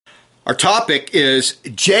Our topic is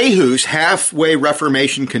Jehu's halfway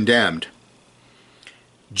Reformation condemned.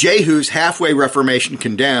 Jehu's halfway Reformation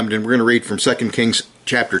condemned, and we're going to read from 2 Kings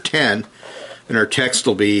chapter 10, and our text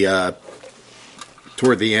will be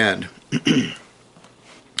toward the end.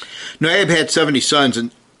 Now Ahab had 70 sons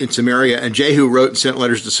in Samaria, and Jehu wrote and sent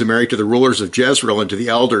letters to Samaria to the rulers of Jezreel and to the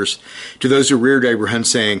elders, to those who reared Abraham,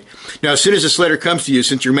 saying, Now as soon as this letter comes to you,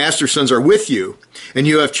 since your master's sons are with you, and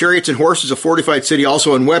you have chariots and horses, a fortified city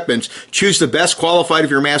also, and weapons, choose the best qualified of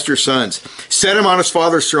your master's sons. Set him on his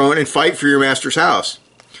father's throne and fight for your master's house.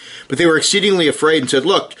 But they were exceedingly afraid and said,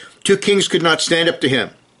 Look, 2 kings could not stand up to him.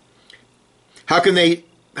 How can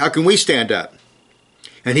we stand up?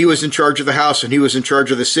 And he was in charge of the house, and he was in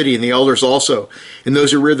charge of the city, and the elders also. And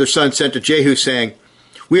those who reared their sons sent to Jehu, saying,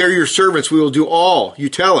 We are your servants, we will do all you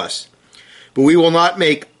tell us. But we will not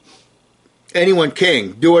make anyone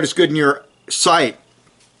king. Do what is good in your sight.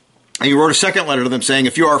 And he wrote a second letter to them, saying,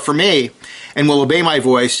 If you are for me, and will obey my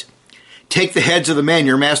voice, take the heads of the men,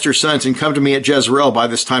 your master's sons, and come to me at Jezreel by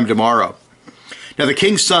this time tomorrow. Now the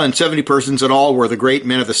king's sons, 70 persons in all, were the great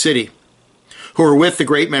men of the city, who were with the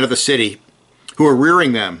great men of the city, who were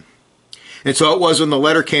rearing them. And so it was when the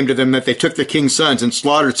letter came to them that they took the king's sons and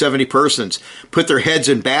slaughtered 70 persons, put their heads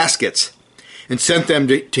in baskets, and sent them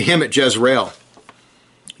to him at Jezreel.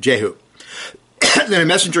 Jehu. Then a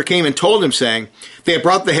messenger came and told him, saying, They had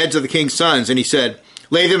brought the heads of the king's sons, and he said,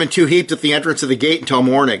 Lay them in 2 heaps at the entrance of the gate until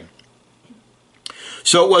morning.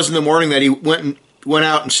 So it was in the morning that he went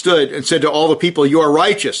out and stood and said to all the people, You are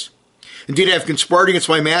righteous. Indeed, I have conspired against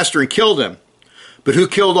my master and killed him. But who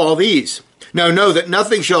killed all these? Now know that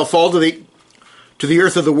nothing shall fall to the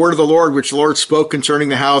earth of the word of the Lord, which the Lord spoke concerning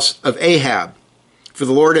the house of Ahab. For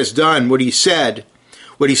the Lord has done what he said,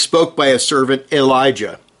 what he spoke by his servant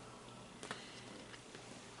Elijah.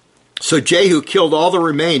 So Jehu killed all that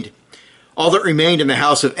remained in the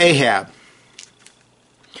house of Ahab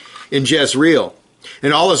in Jezreel,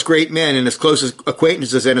 and all his great men and his closest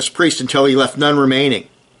acquaintances and his priests, until he left none remaining.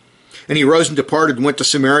 And he rose and departed and went to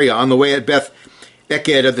Samaria on the way at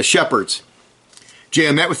Beth-Eked of the shepherds.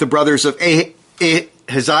 Jehu met with the brothers of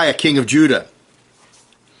Ahaziah, king of Judah,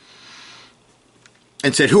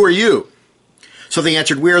 and said, Who are you? So they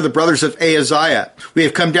answered, We are the brothers of Ahaziah. We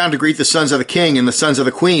have come down to greet the sons of the king and the sons of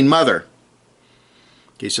the queen, mother.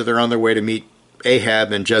 Okay, so they're on their way to meet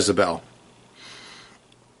Ahab and Jezebel.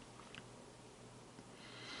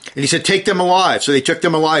 And he said, Take them alive. So they took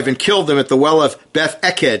them alive and killed them at the well of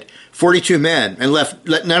Beth-Eked, 42 men, and he left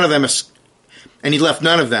none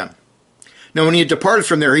of them. Now when he had departed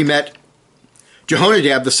from there, he met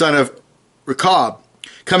Jehonadab, the son of Rechab,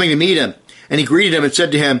 coming to meet him. And he greeted him and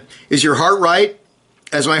said to him, Is your heart right,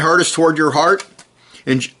 as my heart is toward your heart?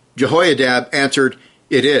 And Jehoiadab answered,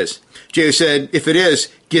 It is. Jehu said, If it is,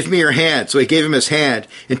 give me your hand. So he gave him his hand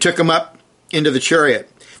and took him up into the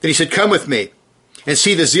chariot. Then he said, Come with me and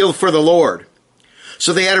see the zeal for the Lord.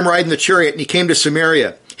 So they had him ride in the chariot, and he came to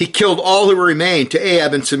Samaria. He killed all who remained to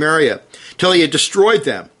Ahab in Samaria, till he had destroyed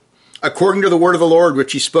them, according to the word of the Lord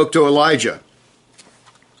which he spoke to Elijah.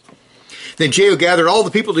 Then Jehu gathered all the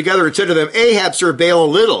people together and said to them, Ahab served Baal a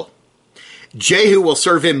little. Jehu will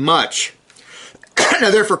serve him much. Now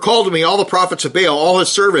therefore call to me all the prophets of Baal, all his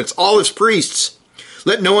servants, all his priests.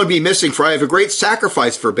 Let no one be missing, for I have a great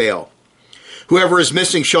sacrifice for Baal. Whoever is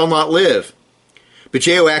missing shall not live. But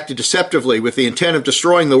Jehu acted deceptively with the intent of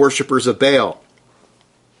destroying the worshippers of Baal.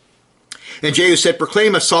 And Jehu said,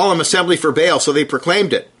 Proclaim a solemn assembly for Baal. So they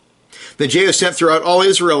proclaimed it. Then Jehu sent throughout all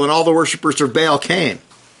Israel, and all the worshippers of Baal came.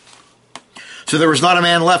 So there was not a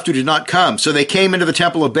man left who did not come. So they came into the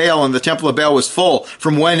temple of Baal, and the temple of Baal was full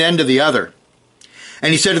from one end to the other.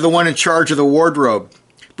 And he said to the one in charge of the wardrobe,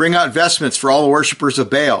 Bring out vestments for all the worshippers of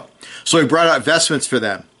Baal. So he brought out vestments for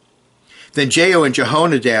them. Then Jehu and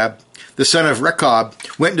Jehonadab, the son of Rechab,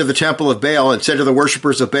 went into the temple of Baal and said to the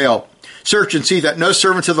worshippers of Baal, Search and see that no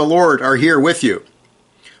servants of the Lord are here with you,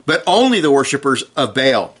 but only the worshippers of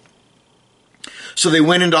Baal. So they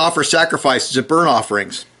went in to offer sacrifices and burnt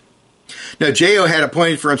offerings. Now Jehu had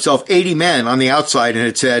appointed for himself 80 men on the outside, and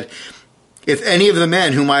had said, If any of the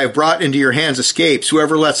men whom I have brought into your hands escapes,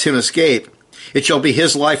 whoever lets him escape, it shall be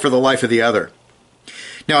his life for the life of the other.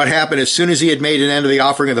 Now it happened, as soon as he had made an end of the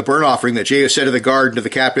offering of the burnt offering, that Jehu said to the guard and to the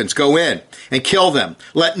captains, Go in and kill them.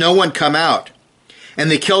 Let no one come out. And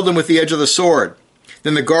they killed them with the edge of the sword.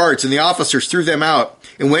 Then the guards and the officers threw them out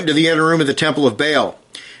and went into the inner room of the temple of Baal.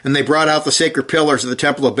 And they brought out the sacred pillars of the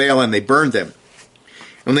temple of Baal, and they burned them.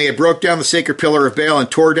 And they had broke down the sacred pillar of Baal and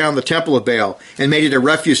tore down the temple of Baal and made it a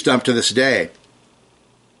refuse dump to this day.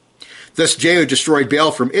 Thus Jehu destroyed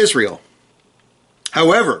Baal from Israel.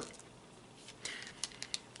 However,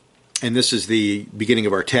 And this is the beginning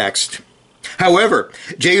of our text. However,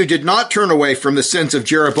 Jehu did not turn away from the sins of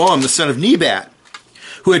Jeroboam, the son of Nebat,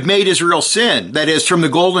 who had made Israel sin, that is, from the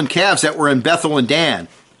golden calves that were in Bethel and Dan.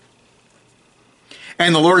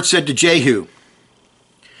 And the Lord said to Jehu,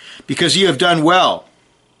 because you have done well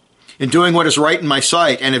in doing what is right in my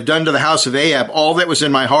sight, and have done to the house of Ahab all that was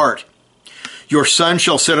in my heart, your son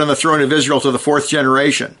shall sit on the throne of Israel to the 4th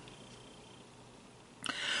generation.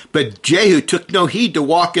 But Jehu took no heed to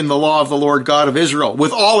walk in the law of the Lord God of Israel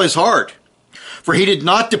with all his heart, for he did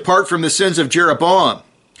not depart from the sins of Jeroboam,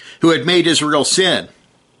 who had made Israel sin.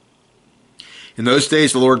 In those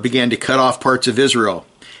days the Lord began to cut off parts of Israel,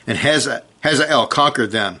 and Hazael conquered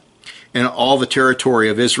them and all the territory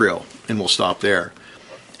of Israel. And we'll stop there.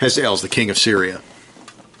 Hazael is the king of Syria.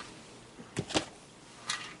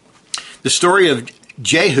 The story of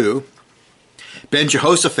Jehu, ben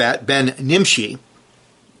Jehoshaphat, ben Nimshi,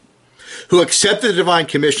 who accepted the divine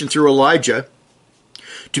commission through Elijah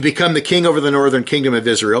to become the king over the northern kingdom of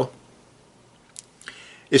Israel,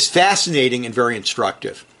 is fascinating and very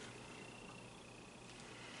instructive.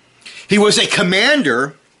 He was a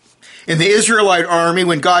commander in the Israelite army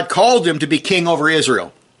when God called him to be king over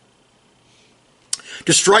Israel,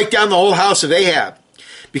 to strike down the whole house of Ahab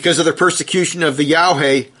because of the persecution of the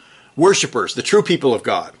Yahweh worshipers, the true people of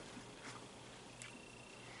God,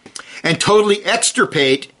 and totally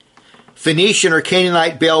extirpate Phoenician or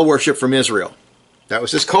Canaanite Baal worship from Israel. That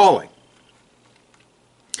was his calling.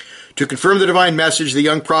 To confirm the divine message, the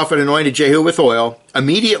young prophet anointed Jehu with oil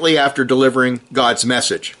immediately after delivering God's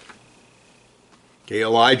message. Okay,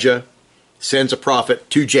 Elijah sends a prophet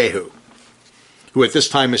to Jehu, who at this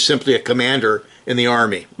time is simply a commander in the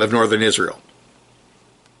army of northern Israel.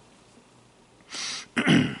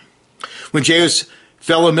 When Jehu's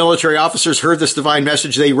fellow military officers heard this divine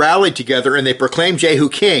message, they rallied together and they proclaimed Jehu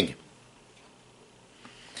king.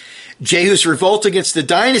 Jehu's revolt against the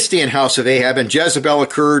dynasty and house of Ahab and Jezebel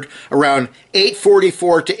occurred around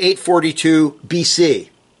 844 to 842 BC.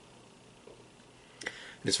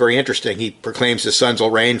 It's very interesting. He proclaims his sons will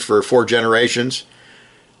reign for 4 generations.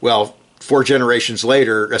 Well, 4 generations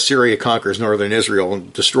later, Assyria conquers northern Israel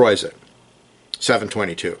and destroys it.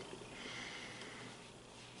 722.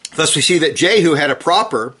 Thus we see that Jehu had a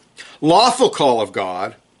proper, lawful call of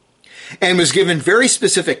God and was given very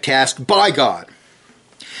specific tasks by God.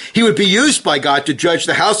 He would be used by God to judge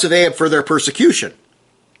the house of Ahab for their persecution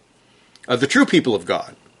of the true people of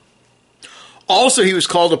God. Also, he was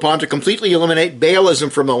called upon to completely eliminate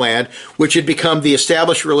Baalism from the land, which had become the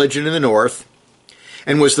established religion in the north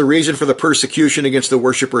and was the reason for the persecution against the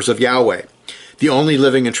worshippers of Yahweh, the only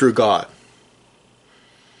living and true God.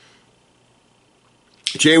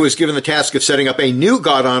 Jehu was given the task of setting up a new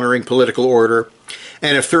God-honoring political order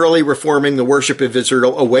and of thoroughly reforming the worship of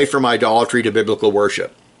Israel away from idolatry to biblical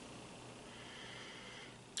worship.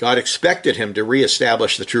 God expected him to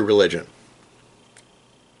reestablish the true religion.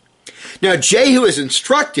 Now, Jehu is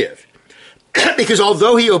instructive because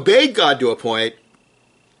although he obeyed God to a point,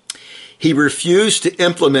 he refused to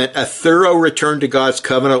implement a thorough return to God's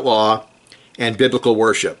covenant law and biblical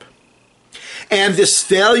worship. And this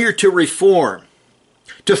failure to reform,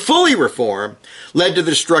 to fully reform, led to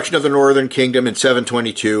the destruction of the northern kingdom in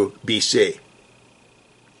 722 BC.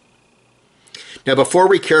 Now, before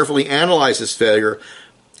we carefully analyze this failure,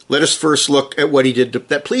 let us first look at what he did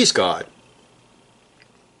that pleased God.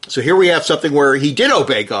 So here we have something where he did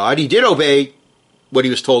obey God. He did obey what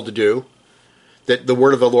he was told to do, that the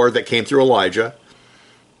word of the Lord that came through Elijah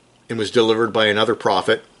and was delivered by another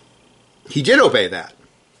prophet. He did obey that.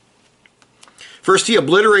 First, he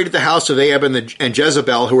obliterated the house of Ahab and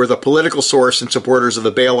Jezebel, who were the political source and supporters of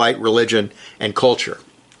the Baalite religion and culture.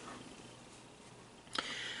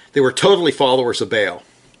 They were totally followers of Baal.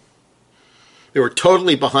 They were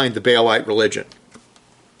totally behind the Baalite religion.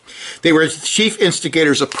 They were chief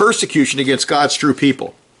instigators of persecution against God's true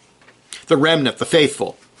people, the remnant, the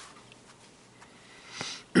faithful.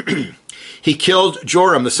 He killed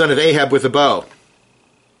Joram, the son of Ahab, with a bow.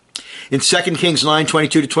 In 2 Kings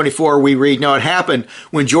 9:22-24, we read, now it happened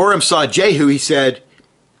when Joram saw Jehu, he said,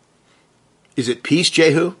 is it peace,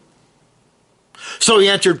 Jehu? So he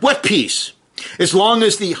answered, what peace? As long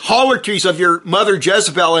as the harlotries of your mother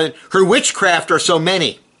Jezebel and her witchcraft are so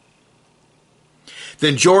many.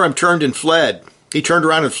 Then Joram turned and fled. He turned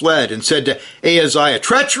around and fled and said to Ahaziah,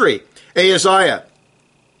 treachery, Ahaziah.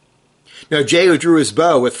 Now Jehu drew his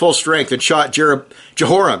bow with full strength and shot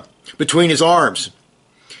Jehoram between his arms.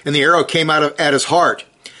 And the arrow came out at his heart,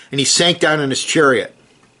 and he sank down in his chariot.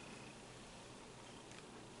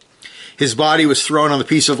 His body was thrown on the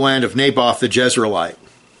piece of land of Naboth the Jezreelite.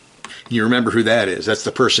 You remember who that is. That's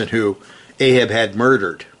the person who Ahab had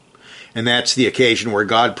murdered. And that's the occasion where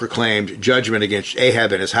God proclaimed judgment against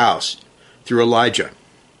Ahab and his house through Elijah.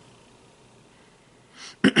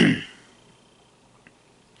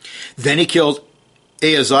 Then he killed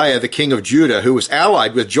Ahaziah, the king of Judah, who was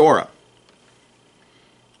allied with Joram.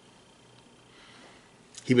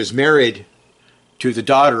 He was married to the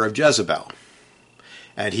daughter of Jezebel,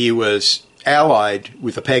 and he was allied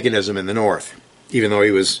with the paganism in the north, even though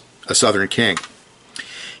he was a southern king.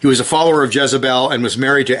 He was a follower of Jezebel and was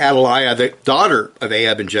married to Athaliah, the daughter of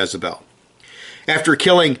Ahab and Jezebel. After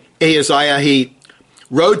killing Ahaziah, he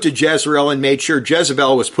rode to Jezreel and made sure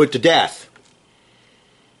Jezebel was put to death.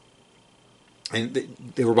 And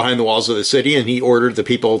they were behind the walls of the city, and he ordered the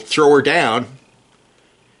people, throw her down.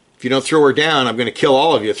 If you don't throw her down, I'm going to kill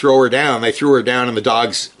all of you. Throw her down. They threw her down, and the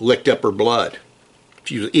dogs licked up her blood.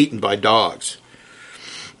 She was eaten by dogs.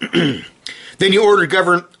 Then he ordered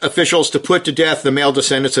government officials to put to death the male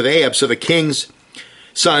descendants of Ahab. So the king's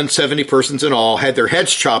sons, 70 persons in all, had their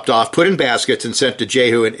heads chopped off, put in baskets, and sent to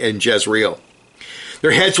Jehu and Jezreel.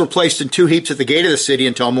 Their heads were placed in 2 heaps at the gate of the city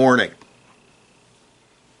until morning.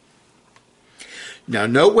 Now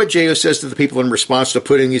note what Jehu says to the people in response to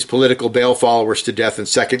putting these political Baal followers to death in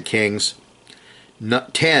 2 Kings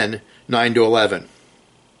 10, 9-11.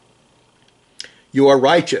 You are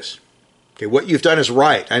righteous. Okay, what you've done is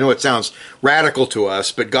right. I know it sounds radical to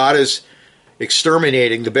us, but God is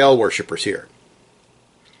exterminating the Baal worshippers here.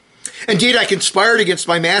 Indeed, I conspired against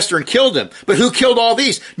my master and killed him. But who killed all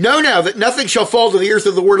these? Know now that nothing shall fall to the earth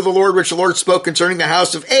of the word of the Lord which the Lord spoke concerning the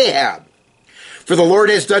house of Ahab. For the Lord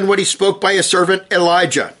has done what he spoke by his servant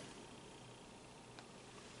Elijah.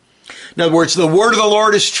 In other words, the word of the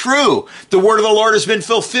Lord is true. The word of the Lord has been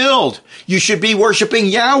fulfilled. You should be worshiping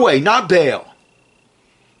Yahweh, not Baal.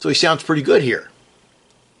 So he sounds pretty good here.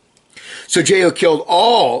 So Jehu killed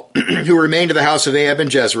all who remained of the house of Ahab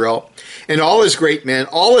and Jezreel, and all his great men,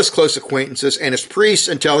 all his close acquaintances, and his priests,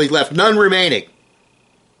 until he left none remaining.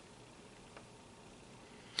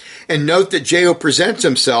 And note that Jehu presents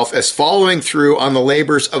himself as following through on the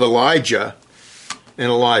labors of Elijah and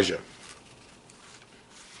Elijah.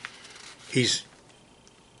 He's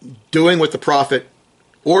doing what the prophet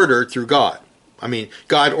ordered through God. I mean,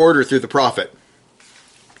 God ordered through the prophet.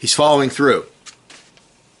 He's following through.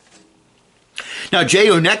 Now,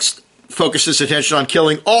 Jehu next focuses attention on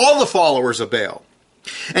killing all the followers of Baal.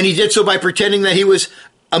 And he did so by pretending that he was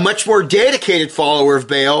a much more dedicated follower of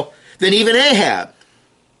Baal than even Ahab.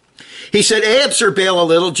 He said, Ahab served Baal a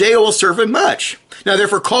little, Jehu will serve him much. Now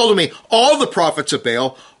therefore call to me all the prophets of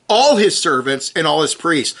Baal, all his servants, and all his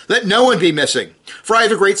priests. Let no one be missing, for I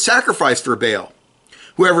have a great sacrifice for Baal.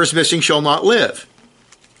 Whoever is missing shall not live.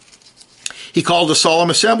 He called a solemn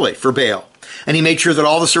assembly for Baal, and he made sure that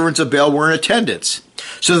all the servants of Baal were in attendance,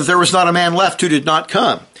 so that there was not a man left who did not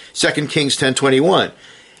come. 2 Kings 10:21.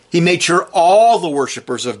 He made sure all the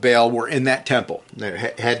worshipers of Baal were in that temple. There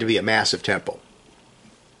had to be a massive temple.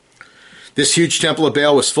 This huge temple of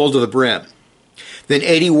Baal was full to the brim. Then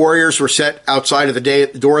 80 warriors were set outside of the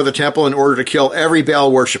door of the temple in order to kill every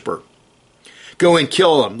Baal worshiper. Go and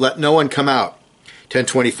kill them. Let no one come out.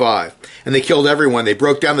 10:25. And they killed everyone. They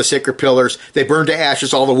broke down the sacred pillars. They burned to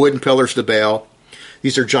ashes all the wooden pillars to Baal.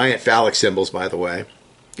 These are giant phallic symbols, by the way.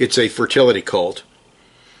 It's a fertility cult.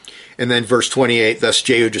 And then verse 28, thus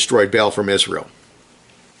Jehu destroyed Baal from Israel.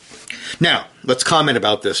 Now, let's comment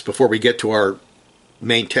about this before we get to our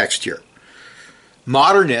main text here.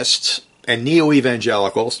 Modernists and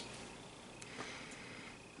neo-evangelicals,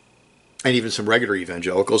 and even some regular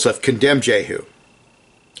evangelicals, have condemned Jehu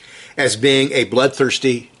as being a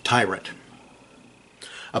bloodthirsty tyrant,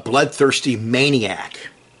 a bloodthirsty maniac.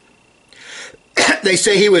 They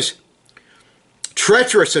say he was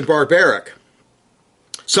treacherous and barbaric.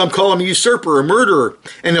 Some call him a usurper, a murderer,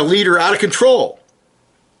 and a leader out of control.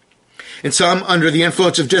 And some, under the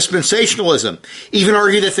influence of dispensationalism, even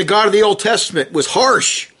argue that the God of the Old Testament was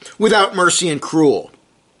harsh, without mercy, and cruel.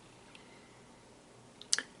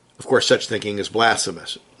 Of course, such thinking is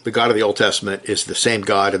blasphemous. The God of the Old Testament is the same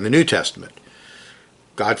God in the New Testament.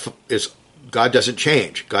 God doesn't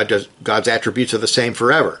change. God's attributes are the same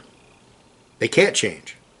forever. They can't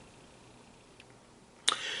change.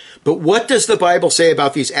 But what does the Bible say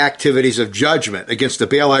about these activities of judgment against the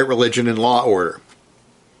Baalite religion and law order?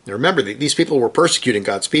 Now remember, these people were persecuting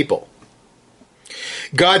God's people.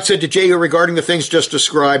 God said to Jehu regarding the things just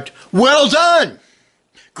described, well done!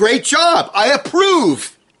 Great job! I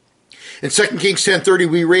approve! In 2 Kings 10:30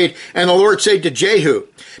 we read, and the Lord said to Jehu,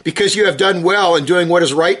 because you have done well in doing what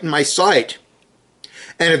is right in my sight,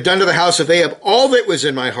 and have done to the house of Ahab all that was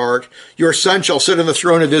in my heart, your son shall sit on the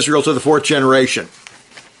throne of Israel to the 4th generation.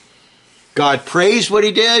 God praised what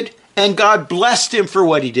he did, and God blessed him for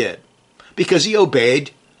what he did. because he obeyed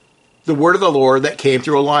the word of the Lord that came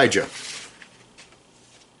through Elijah.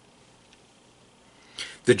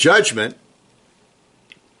 The judgment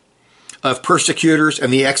of persecutors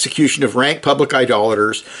and the execution of rank public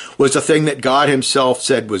idolaters was a thing that God himself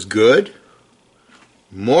said was good,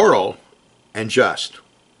 moral, and just.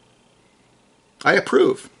 I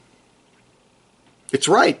approve. It's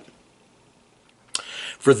right.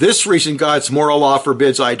 For this reason, God's moral law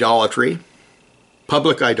forbids idolatry,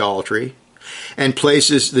 public idolatry, and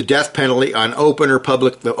places the death penalty on the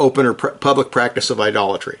open or public practice of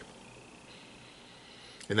idolatry.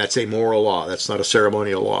 And that's a moral law. That's not a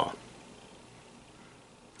ceremonial law.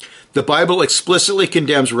 The Bible explicitly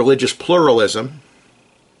condemns religious pluralism,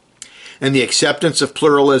 and the acceptance of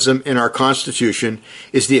pluralism in our Constitution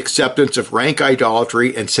is the acceptance of rank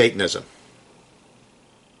idolatry and Satanism.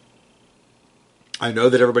 I know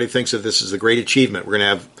that everybody thinks of this as a great achievement. We're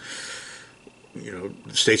going to have,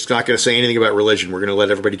 the state's not going to say anything about religion. We're going to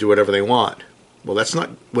let everybody do whatever they want. Well, that's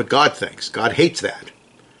not what God thinks. God hates that.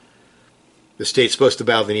 The state's supposed to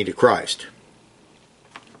bow the knee to Christ.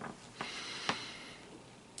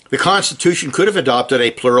 The Constitution could have adopted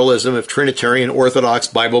a pluralism of Trinitarian, Orthodox,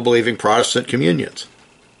 Bible-believing Protestant communions.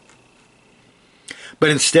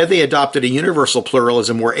 But instead they adopted a universal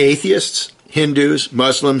pluralism where atheists, Hindus,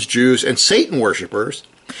 Muslims, Jews, and Satan worshipers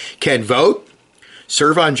can vote,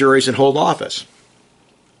 serve on juries, and hold office.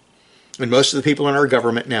 And most of the people in our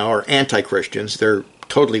government now are anti-Christians. They're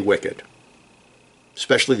totally wicked,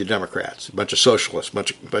 especially the Democrats, a bunch of socialists,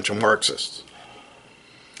 a bunch of Marxists.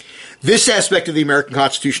 This aspect of the American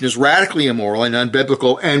Constitution is radically immoral and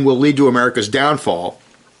unbiblical and will lead to America's downfall,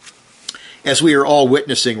 as we are all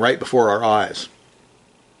witnessing right before our eyes.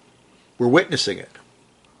 We're witnessing it.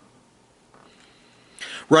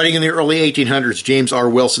 Writing in the early 1800s, James R.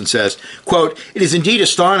 Wilson says, quote, "It is indeed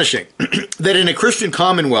astonishing that in a Christian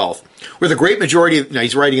commonwealth, where the great majority of," now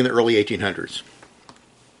he's writing in the early 1800s,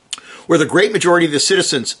 "where the great majority of the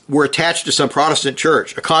citizens were attached to some Protestant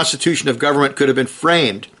church, a constitution of government could have been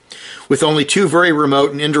framed with only two very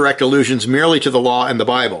remote and indirect allusions merely to the law and the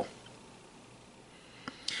Bible.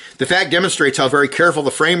 The fact demonstrates how very careful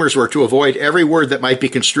the framers were to avoid every word that might be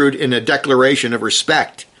construed in a declaration of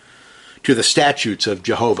respect to the statutes of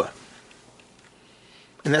Jehovah."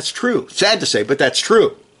 And that's true. Sad to say, but that's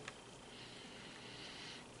true.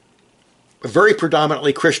 A very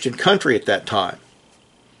predominantly Christian country at that time.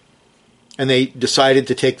 And they decided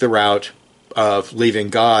to take the route of leaving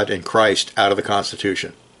God and Christ out of the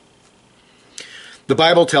Constitution. The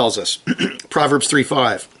Bible tells us, Proverbs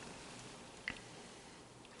 3:5,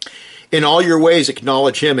 "In all your ways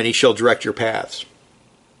acknowledge him, and he shall direct your paths."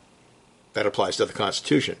 That applies to the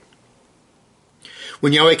Constitution.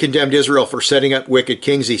 When Yahweh condemned Israel for setting up wicked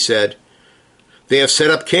kings, he said, "They have set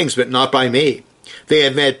up kings, but not by me. They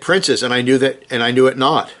have made princes, and I knew it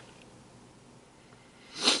not."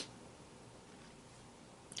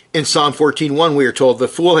 In Psalm 14:1, we are told, "The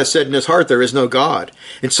fool has said in his heart, there is no God."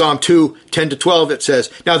 In Psalm 2:10-12, it says,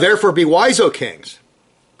 "Now therefore be wise, O kings.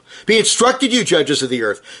 Be instructed, you judges of the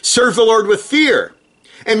earth. Serve the Lord with fear,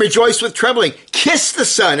 and rejoice with trembling. Kiss the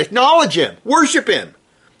Son, acknowledge him, worship him,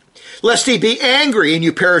 lest he be angry and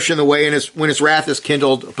you perish in the way, and when his wrath is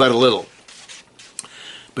kindled but a little.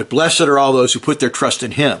 But blessed are all those who put their trust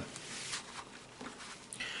in him."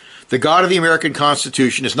 The God of the American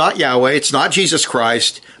Constitution is not Yahweh, it's not Jesus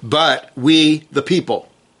Christ, but we, the people.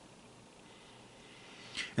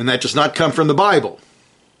 And that does not come from the Bible.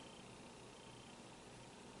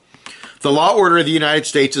 The law order of the United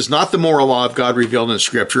States is not the moral law of God revealed in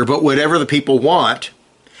Scripture, but whatever the people want,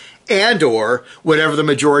 and or whatever the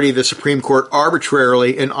majority of the Supreme Court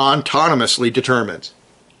arbitrarily and autonomously determines.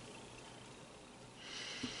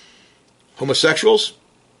 Homosexuals?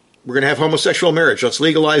 We're going to have homosexual marriage. Let's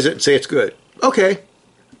legalize it and say it's good. Okay.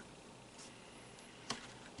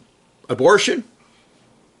 Abortion?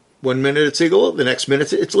 1 minute it's illegal, the next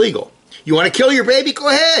minute it's legal. You want to kill your baby? Go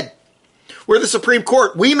ahead. We're the Supreme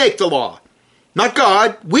Court. We make the law. Not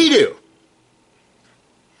God. We do.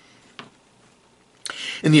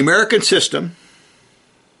 In the American system,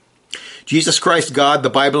 Jesus Christ, God,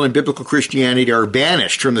 the Bible, and biblical Christianity are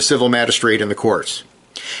banished from the civil magistrate and the courts.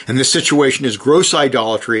 And this situation is gross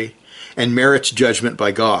idolatry and merits judgment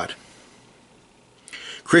by God.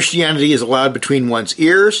 Christianity is allowed between one's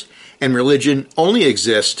ears, and religion only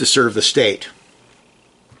exists to serve the state.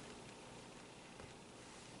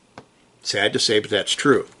 Sad to say, but that's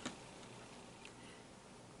true.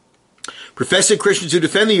 Professing Christians who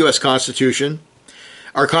defend the U.S. Constitution,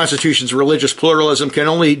 our Constitution's religious pluralism, can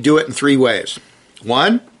only do it in three ways.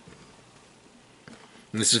 One,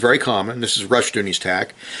 and this is very common, this is Rushdoony's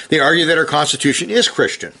tack, they argue that our Constitution is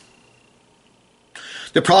Christian.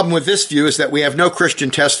 The problem with this view is that we have no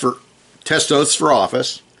Christian test oaths for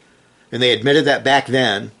office, and they admitted that back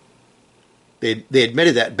then. They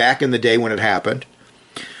admitted that back in the day when it happened,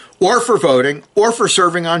 or for voting, or for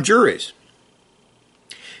serving on juries.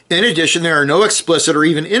 In addition, there are no explicit or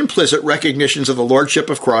even implicit recognitions of the lordship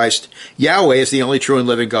of Christ. Yahweh is the only true and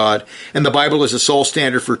living God, and the Bible is the sole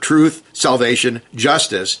standard for truth, salvation,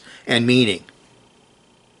 justice, and meaning.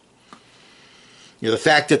 The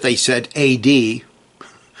fact that they said AD,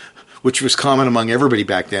 which was common among everybody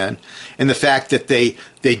back then, and the fact that they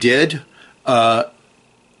did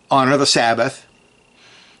honor the Sabbath.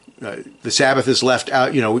 The Sabbath is left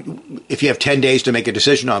out. If you have 10 days to make a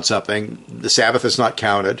decision on something, the Sabbath is not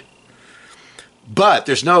counted. But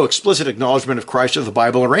there's no explicit acknowledgement of Christ or the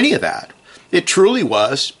Bible or any of that. It truly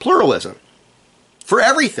was pluralism for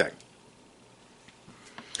everything.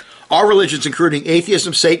 All religions, including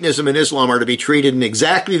atheism, Satanism, and Islam, are to be treated in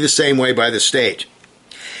exactly the same way by the state.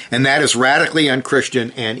 And that is radically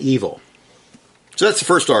unchristian and evil. So that's the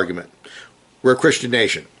first argument. We're a Christian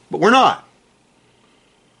nation. But we're not.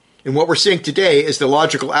 And what we're seeing today is the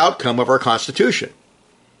logical outcome of our Constitution.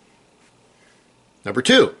 Number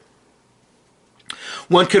two,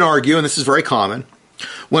 one can argue, and this is very common,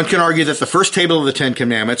 one can argue that the first table of the Ten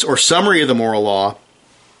Commandments, or summary of the moral law,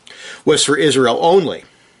 was for Israel only,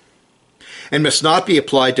 and must not be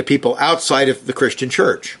applied to people outside of the Christian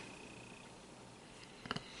church.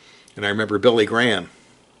 And I remember Billy Graham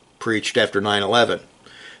preached after 9/11.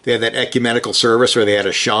 They had that ecumenical service where they had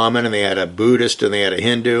a shaman, and they had a Buddhist, and they had a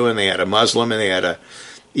Hindu, and they had a Muslim, and they had a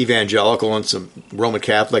evangelical, and some Roman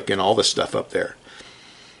Catholic, and all this stuff up there.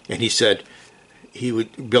 And he said,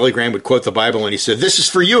 Billy Graham would quote the Bible, and he said, "This is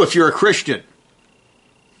for you if you're a Christian."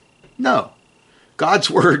 No. God's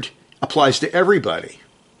word applies to everybody.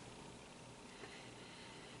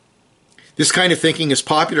 This kind of thinking is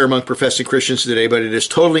popular among professing Christians today, but it is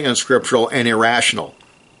totally unscriptural and irrational.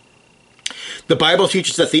 The Bible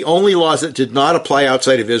teaches that the only laws that did not apply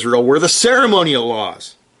outside of Israel were the ceremonial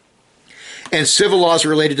laws and civil laws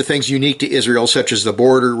related to things unique to Israel, such as the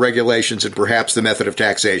border regulations and perhaps the method of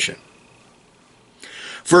taxation.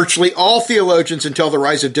 Virtually all theologians until the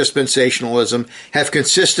rise of dispensationalism have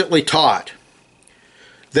consistently taught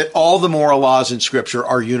that all the moral laws in Scripture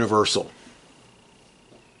are universal.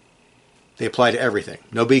 They apply to everything.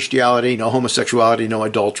 No bestiality, no homosexuality, no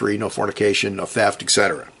adultery, no fornication, no theft,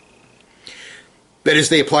 etc. That is,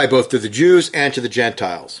 they apply both to the Jews and to the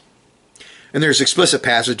Gentiles. And there's explicit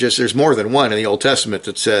passages, there's more than one in the Old Testament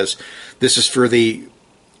that says, this is for the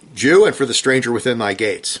Jew and for the stranger within thy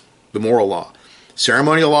gates, the moral law.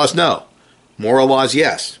 Ceremonial laws, no. Moral laws,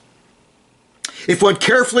 yes. If one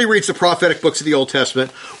carefully reads the prophetic books of the Old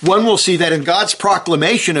Testament, one will see that in God's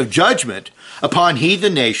proclamation of judgment upon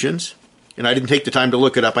heathen nations, and I didn't take the time to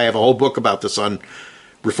look it up, I have a whole book about this on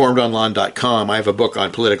reformedonline.com. I have a book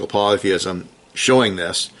on political polytheism showing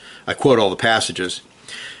this. I quote all the passages.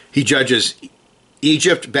 He judges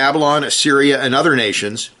Egypt, Babylon, Assyria, and other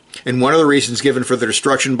nations, and one of the reasons given for their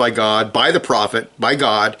destruction by God, by the prophet, by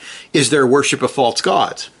God, is their worship of false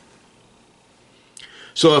gods.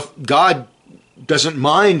 So if God doesn't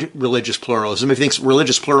mind religious pluralism, if he thinks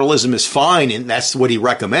religious pluralism is fine, and that's what he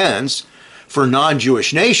recommends for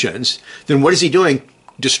non-Jewish nations, then what is he doing?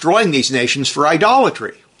 Destroying these nations for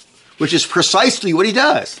idolatry, which is precisely what he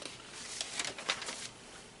does.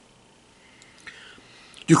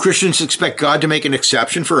 Do Christians expect God to make an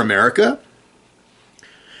exception for America?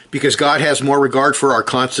 Because God has more regard for our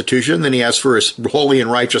Constitution than he has for his holy and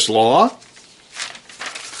righteous law?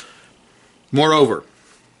 Moreover,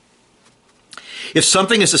 if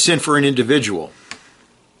something is a sin for an individual,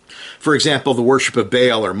 for example, the worship of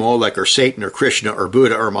Baal or Molech or Satan or Krishna or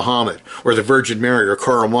Buddha or Muhammad or the Virgin Mary or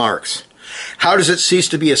Karl Marx, how does it cease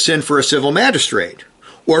to be a sin for a civil magistrate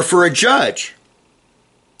or for a judge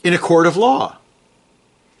in a court of law?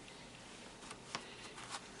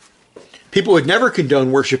 People would never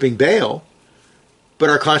condone worshiping Baal, but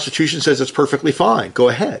our Constitution says it's perfectly fine. Go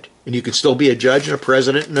ahead. And you can still be a judge and a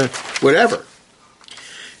president and a whatever.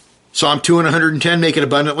 Psalm 2 and 110 make it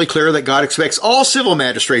abundantly clear that God expects all civil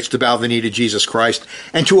magistrates to bow the knee to Jesus Christ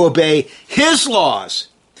and to obey his laws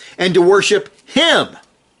and to worship him.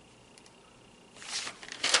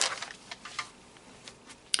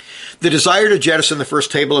 The desire to jettison the first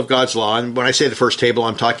table of God's law, and when I say the first table,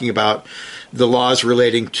 I'm talking about the laws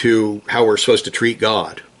relating to how we're supposed to treat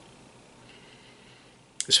God,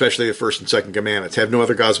 especially the first and second commandments. Have no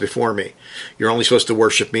other gods before me. You're only supposed to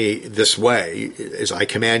worship me this way, as I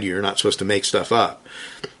command you. You're not supposed to make stuff up.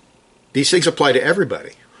 These things apply to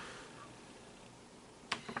everybody.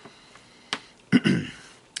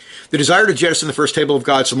 The desire to jettison the first table of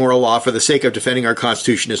God's moral law for the sake of defending our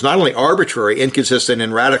Constitution is not only arbitrary, inconsistent,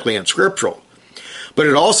 and radically unscriptural, but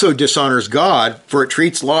it also dishonors God, for it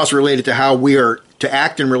treats laws related to how we are to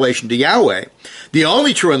act in relation to Yahweh, the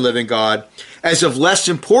only true and living God, as of less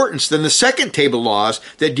importance than the second table laws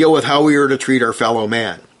that deal with how we are to treat our fellow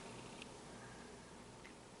man.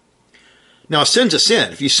 Now, a sin's a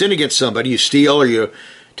sin. If you sin against somebody, you steal or you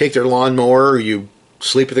take their lawnmower or you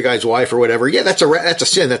sleep with the guy's wife or whatever, yeah, that's a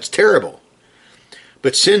sin. That's terrible.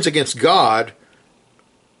 But sins against God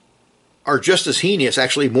are just as heinous,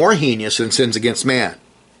 actually more heinous than sins against man.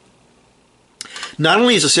 Not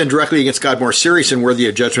only is a sin directly against God more serious and worthy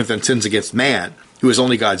of judgment than sins against man, who is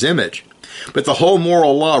only God's image, but the whole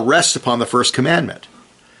moral law rests upon the first commandment.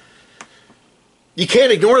 You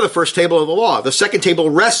can't ignore the first table of the law. The second table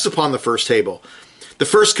rests upon the first table. The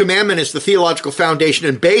first commandment is the theological foundation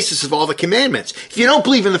and basis of all the commandments. If you don't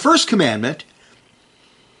believe in the first commandment,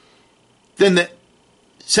 then the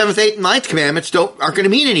seventh, eighth, and ninth commandments aren't going to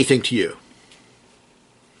mean anything to you.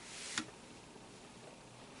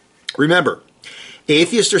 Remember,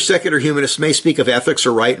 atheists or secular humanists may speak of ethics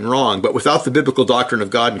or right and wrong, but without the biblical doctrine of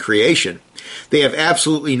God and creation, they have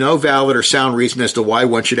absolutely no valid or sound reason as to why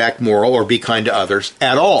one should act moral or be kind to others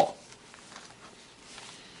at all.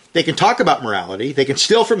 They can talk about morality, they can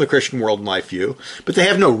steal from the Christian world and life view, but they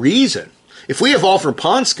have no reason. If we evolved from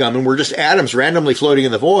pond scum and we're just atoms randomly floating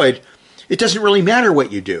in the void, it doesn't really matter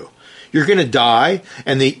what you do. You're going to die,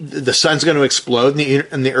 and the sun's going to explode,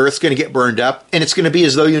 and the earth's going to get burned up, and it's going to be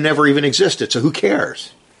as though you never even existed, so who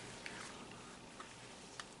cares?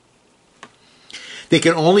 They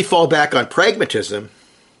can only fall back on pragmatism,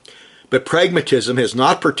 but pragmatism has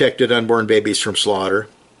not protected unborn babies from slaughter,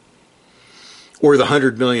 or the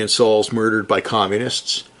 100 million souls murdered by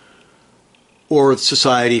communists, or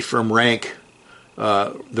society from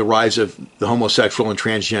the rise of the homosexual and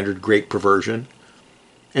transgendered great perversion,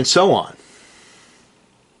 and so on.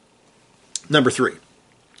 Number 3.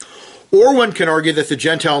 Or one can argue that the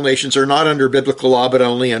Gentile nations are not under biblical law, but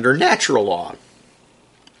only under natural law.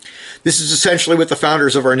 This is essentially what the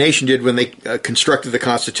founders of our nation did when they constructed the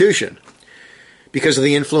Constitution. Because of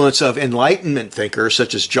the influence of Enlightenment thinkers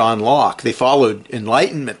such as John Locke, they followed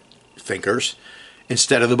Enlightenment thinkers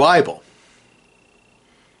instead of the Bible.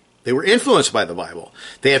 They were influenced by the Bible.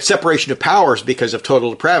 They had separation of powers because of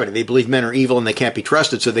total depravity. They believe men are evil and they can't be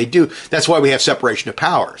trusted, so they do. That's why we have separation of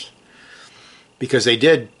powers. Because they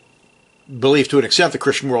did believe to an extent the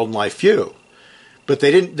Christian world and life view. But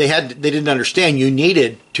they didn't understand you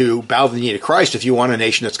needed to bow the knee to Christ if you want a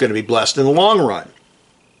nation that's going to be blessed in the long run.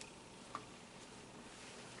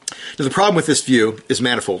 Now, the problem with this view is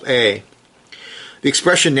manifold. A, the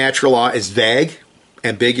expression natural law is vague,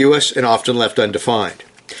 ambiguous, and often left undefined.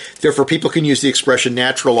 Therefore, people can use the expression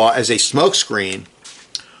natural law as a smokescreen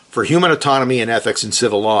for human autonomy and ethics and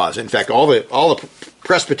civil laws. In fact, all the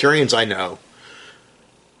Presbyterians I know,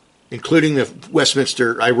 including the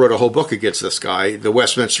Westminster, I wrote a whole book against this guy, the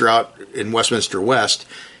Westminster out in Westminster West.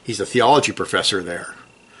 He's a theology professor there.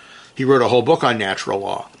 He wrote a whole book on natural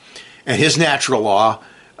law. And his natural law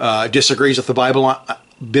disagrees with the Bible,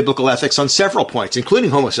 biblical ethics on several points,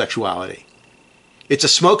 including homosexuality. It's a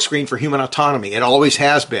smokescreen for human autonomy. It always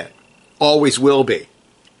has been. Always will be.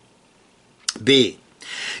 B,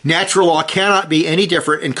 natural law cannot be any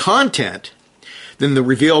different in content than the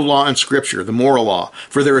revealed law in Scripture, the moral law.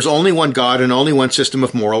 For there is only one God and only one system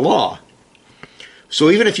of moral law. So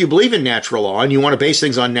even if you believe in natural law and you want to base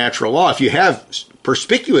things on natural law, if you have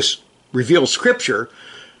perspicuous revealed Scripture,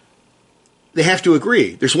 they have to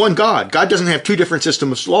agree. There's one God. God doesn't have two different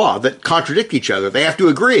systems of law that contradict each other. They have to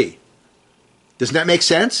agree. Doesn't that make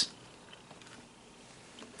sense?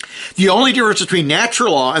 The only difference between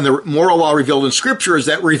natural law and the moral law revealed in Scripture is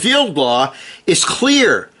that revealed law is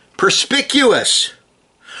clear, perspicuous,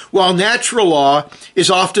 while natural law is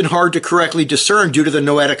often hard to correctly discern due to the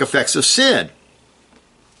noetic effects of sin.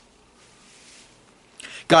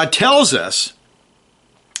 God tells us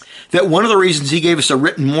that one of the reasons he gave us a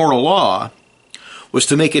written moral law was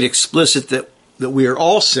to make it explicit that we are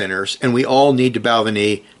all sinners and we all need to bow the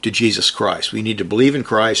knee to Jesus Christ. We need to believe in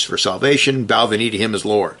Christ for salvation, bow the knee to him as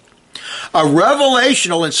Lord. A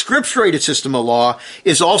revelational and scripturated system of law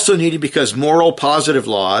is also needed because moral positive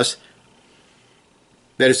laws,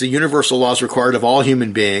 that is the universal laws required of all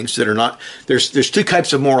human beings that are not, there's two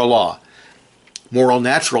types of moral law. Moral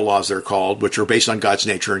natural laws they're called, which are based on God's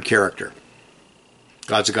nature and character.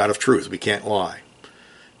 God's a God of truth. We can't lie,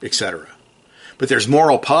 etc. But there's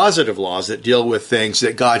moral positive laws that deal with things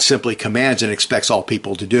that God simply commands and expects all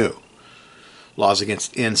people to do. Laws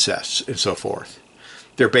against incest and so forth.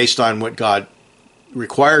 They're based on what God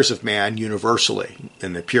requires of man universally.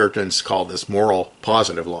 And the Puritans call this moral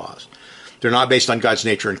positive laws. They're not based on God's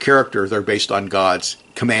nature and character. They're based on God's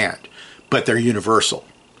command. But they're universal.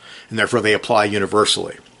 And therefore they apply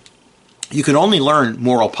universally. You can only learn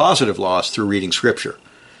moral positive laws through reading Scripture.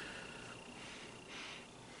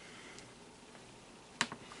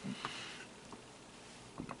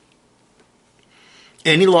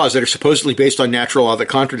 Any laws that are supposedly based on natural law that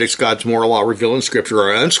contradicts God's moral law revealed in Scripture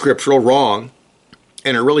are unscriptural, wrong,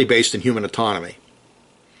 and are really based in human autonomy.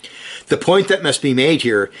 The point that must be made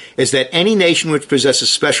here is that any nation which possesses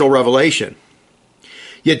special revelation,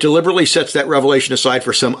 yet deliberately sets that revelation aside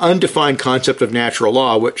for some undefined concept of natural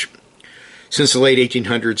law, which, since the late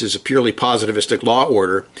 1800s, is a purely positivistic law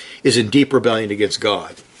order, is in deep rebellion against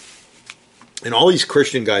God. And all these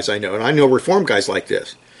Christian guys I know, and I know Reformed guys like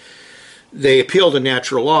this, they appeal to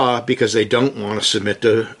natural law because they don't want to submit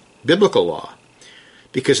to biblical law,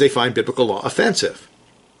 because they find biblical law offensive,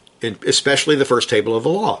 and especially the first table of the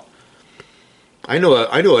law. I know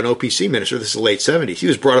an OPC minister, this is the late 70s, he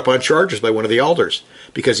was brought up on charges by one of the elders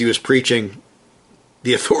because he was preaching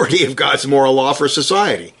the authority of God's moral law for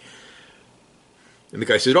society. And the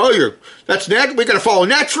guy said, we got to follow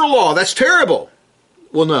natural law, that's terrible.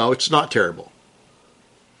 Well, no, it's not terrible.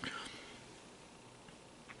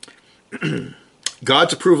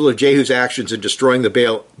 God's approval of Jehu's actions in destroying the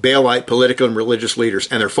Baalite political and religious leaders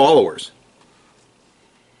and their followers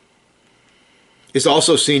is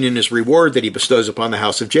also seen in his reward that he bestows upon the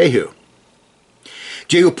house of Jehu.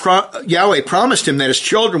 Yahweh promised him that his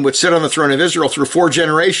children would sit on the throne of Israel through 4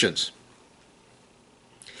 generations.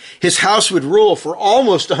 His house would rule for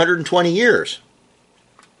almost 120 years.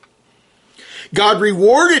 God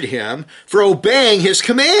rewarded him for obeying his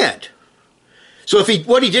command. So if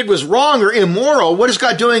what he did was wrong or immoral, what is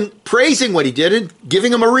God doing? Praising what he did and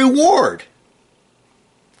giving him a reward.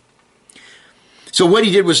 So what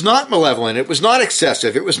he did was not malevolent. It was not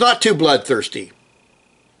excessive. It was not too bloodthirsty.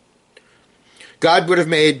 God would have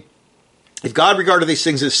made, if God regarded these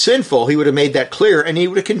things as sinful, he would have made that clear and he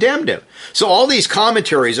would have condemned him. So all these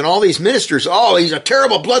commentaries and all these ministers, he's a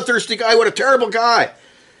terrible bloodthirsty guy, what a terrible guy.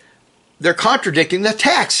 They're contradicting the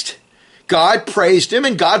text. God praised him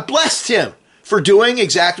and God blessed him for doing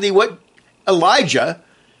exactly what Elijah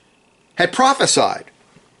had prophesied.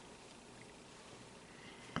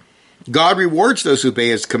 God rewards those who obey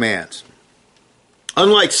his commands.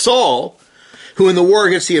 Unlike Saul, who in the war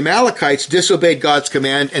against the Amalekites disobeyed God's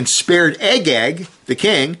command and spared Agag, the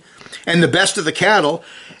king, and the best of the cattle,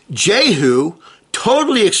 Jehu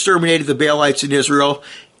totally exterminated the Baalites in Israel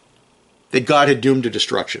that God had doomed to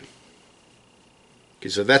destruction. Okay,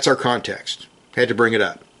 so that's our context. Had to bring it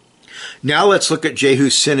up. Now let's look at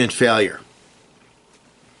Jehu's sin and failure.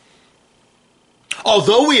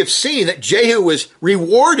 Although we have seen that Jehu was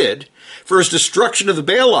rewarded for his destruction of the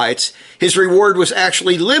Baalites, his reward was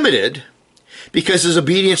actually limited because his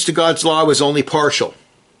obedience to God's law was only partial.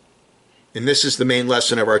 And this is the main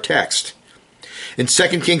lesson of our text. In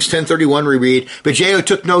 2 Kings 10:31 we read, "But Jehu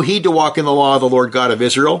took no heed to walk in the law of the Lord God of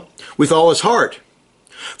Israel with all his heart.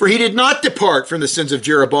 For he did not depart from the sins of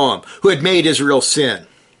Jeroboam, who had made Israel sin."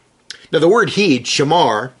 Now the word heed,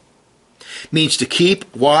 shamar, means to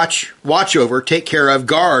keep, watch over, take care of,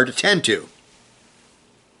 guard, attend to.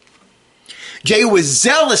 Jehu was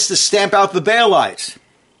zealous to stamp out the Baalites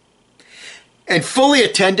and fully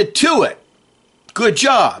attended to it. Good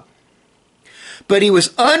job. But he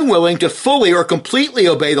was unwilling to fully or completely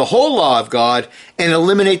obey the whole law of God and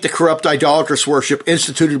eliminate the corrupt idolatrous worship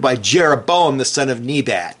instituted by Jeroboam, the son of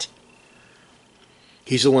Nebat.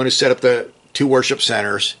 He's the one who set up the 2 worship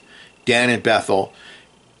centers, Dan and Bethel,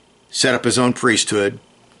 set up his own priesthood,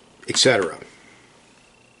 etc.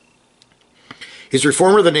 His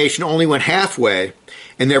reform of the nation only went halfway,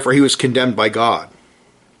 and therefore he was condemned by God.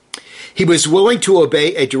 He was willing to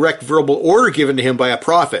obey a direct verbal order given to him by a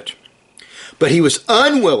prophet, but he was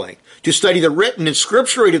unwilling to study the written and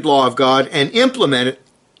scripturated law of God and implement it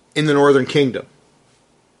in the northern kingdom.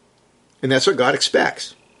 And that's what God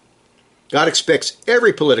expects. God expects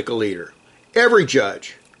every political leader, every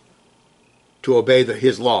judge, to obey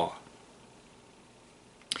his law.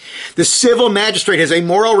 The civil magistrate has a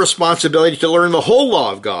moral responsibility to learn the whole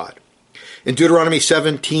law of God. In Deuteronomy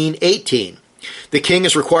 17:18, the king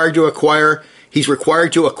is required to acquire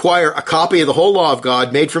a copy of the whole law of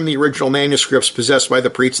God made from the original manuscripts possessed by the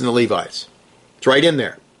priests and the Levites. It's right in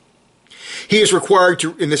there. He is required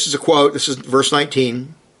to, and this is a quote, this is verse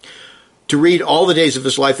 19, to read all the days of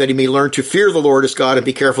his life that he may learn to fear the Lord his God and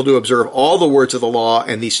be careful to observe all the words of the law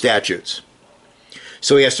and these statutes.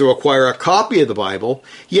 So he has to acquire a copy of the Bible.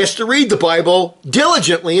 He has to read the Bible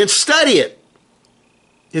diligently and study it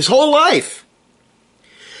his whole life.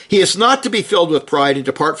 He is not to be filled with pride and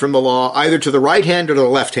depart from the law either to the right hand or to the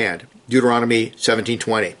left hand. Deuteronomy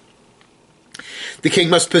 17:20. The king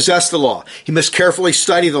must possess the law. He must carefully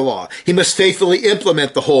study the law. He must faithfully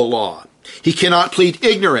implement the whole law. He cannot plead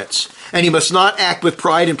ignorance, and he must not act with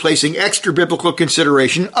pride in placing extra biblical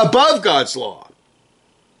consideration above God's law.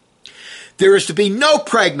 There is to be no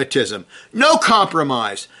pragmatism, no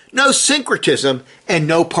compromise, no syncretism, and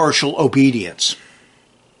no partial obedience.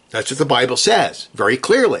 That's what the Bible says, very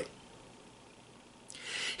clearly.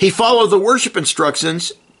 He followed the worship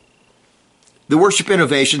instructions, the worship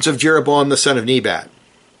innovations of Jeroboam the son of Nebat.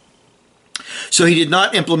 So he did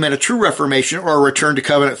not implement a true reformation or a return to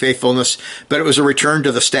covenant faithfulness, but it was a return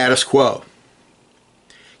to the status quo.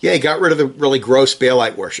 Yeah, he got rid of the really gross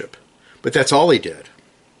Baalite worship, but that's all he did.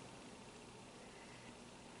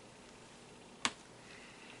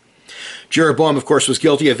 Jeroboam, of course, was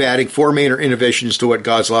guilty of adding four major innovations to what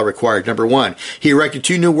God's law required. Number one, he erected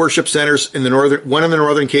two new worship centers in the northern, one in the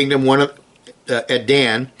northern kingdom, one at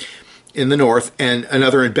Dan in the north, and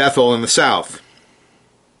another in Bethel in the south.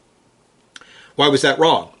 Why was that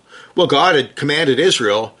wrong? Well, God had commanded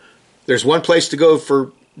Israel, there's one place to go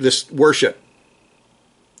for this worship,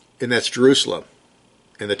 and that's Jerusalem,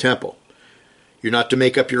 in the temple. You're not to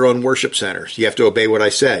make up your own worship centers. You have to obey what I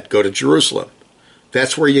said. Go to Jerusalem.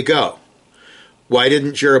 That's where you go. Why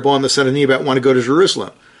didn't Jeroboam the son of Nebat want to go to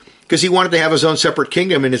Jerusalem? Because he wanted to have his own separate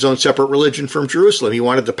kingdom and his own separate religion from Jerusalem. He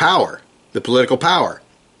wanted the power, the political power.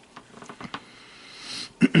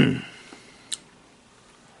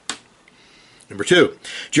 Number two,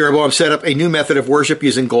 Jeroboam set up a new method of worship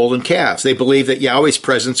using golden calves. They believed that Yahweh's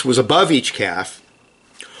presence was above each calf,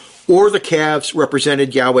 or the calves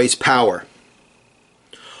represented Yahweh's power.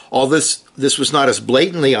 All this was not as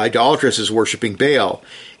blatantly idolatrous as worshiping Baal.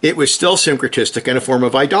 It was still syncretistic and a form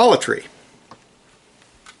of idolatry.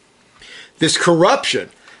 This corruption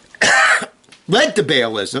led to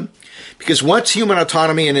Baalism, because once human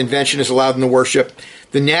autonomy and invention is allowed in the worship,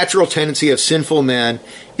 the natural tendency of sinful men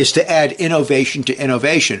is to add innovation to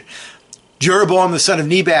innovation. Jeroboam the son of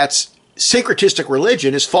Nebat's syncretistic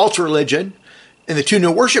religion, his false religion, and the two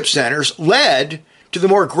new worship centers led to the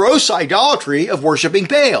more gross idolatry of worshiping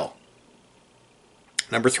Baal.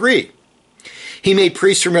 Number three, he made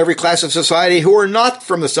priests from every class of society who were not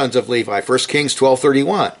from the sons of Levi, 1 Kings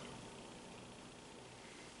 12:31.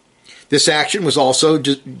 This action was also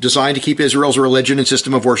designed to keep Israel's religion and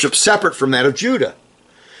system of worship separate from that of Judah.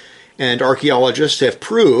 And archaeologists have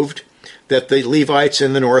proved that the Levites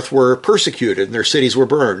in the north were persecuted and their cities were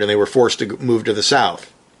burned and they were forced to move to the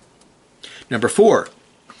south. Number four,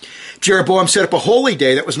 Jeroboam set up a holy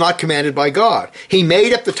day that was not commanded by God. He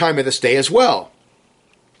made up the time of this day as well.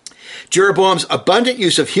 Jeroboam's abundant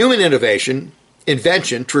use of human innovation,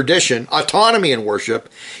 invention, tradition, autonomy in worship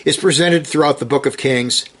is presented throughout the book of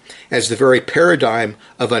Kings as the very paradigm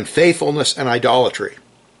of unfaithfulness and idolatry.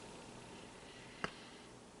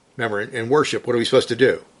 Remember, in worship, what are we supposed to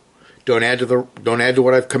do? Don't add to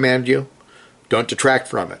what I've commanded you. Don't detract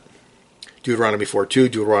from it. Deuteronomy 4:2,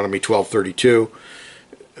 Deuteronomy 12:32,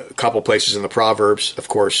 a couple places in the Proverbs. Of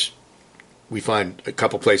course, we find a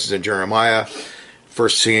couple places in Jeremiah, 1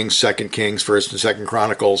 Kings, 2 Kings, 1 and 2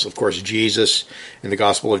 Chronicles. Of course, Jesus in the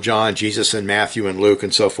Gospel of John, Jesus in Matthew and Luke,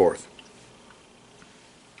 and so forth.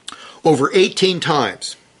 Over 18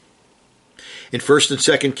 times in 1 and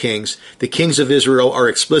 2 Kings, the kings of Israel are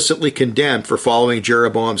explicitly condemned for following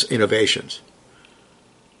Jeroboam's innovations.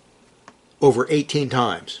 Over 18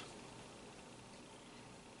 times.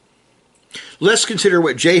 Let's consider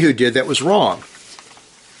what Jehu did that was wrong.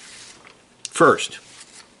 First,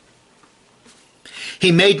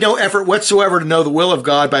 he made no effort whatsoever to know the will of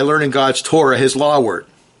God by learning God's Torah, his law word.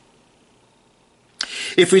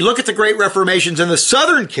 If we look at the great reformations in the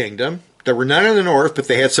southern kingdom, there were none in the north, but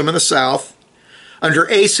they had some in the south,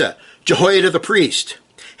 under Asa, Jehoiada the priest,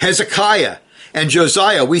 Hezekiah, and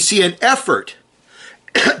Josiah, we see an effort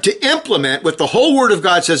to implement what the whole Word of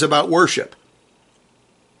God says about worship.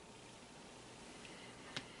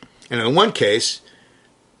 And in one case,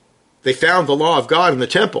 they found the law of God in the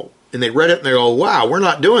temple, and they read it and they go, wow, we're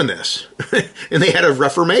not doing this. And they had a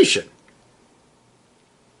reformation.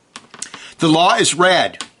 The law is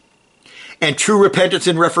read, and true repentance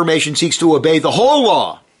and reformation seeks to obey the whole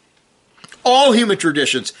law. All human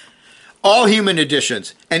traditions, all human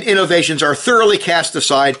additions and innovations are thoroughly cast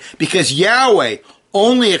aside because Yahweh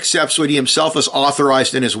only accepts what he himself has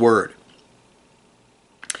authorized in his word.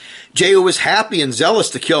 Jehu was happy and zealous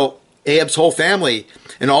to kill Ahab's whole family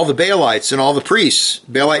and all the Baalites and all the priests,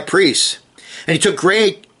 Baalite priests. And he took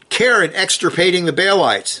great care in extirpating the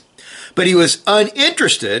Baalites. But he was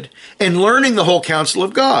uninterested in learning the whole counsel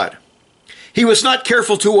of God. He was not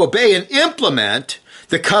careful to obey and implement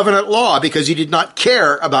the covenant law because he did not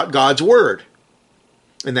care about God's word.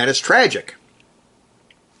 And that is tragic.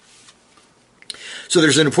 So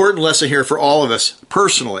there's an important lesson here for all of us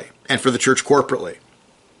personally and for the church corporately.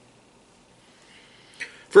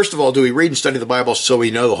 First of all, do we read and study the Bible so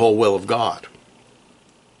we know the whole will of God?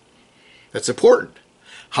 That's important.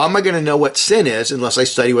 How am I going to know what sin is unless I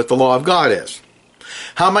study what the law of God is?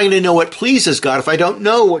 How am I going to know what pleases God if I don't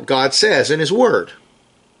know what God says in his word?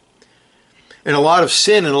 And a lot of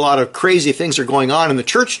sin and a lot of crazy things are going on in the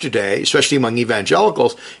church today, especially among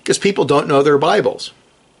evangelicals, because people don't know their Bibles.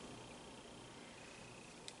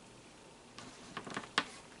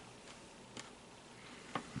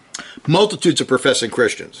 Multitudes of professing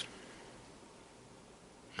Christians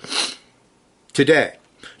today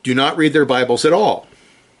do not read their Bibles at all.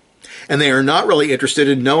 And they are not really interested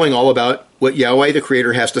in knowing all about what Yahweh the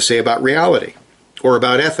Creator has to say about reality, or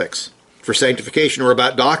about ethics, for sanctification, or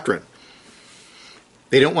about doctrine.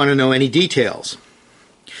 They don't want to know any details.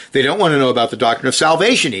 They don't want to know about the doctrine of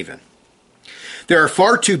salvation even. They are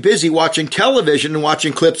far too busy watching television and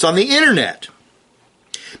watching clips on the internet.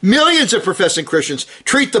 Millions of professing Christians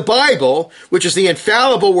treat the Bible, which is the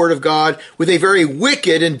infallible Word of God, with a very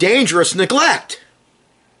wicked and dangerous neglect.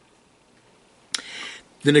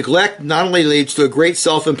 The neglect not only leads to a great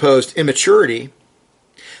self-imposed immaturity,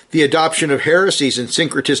 the adoption of heresies and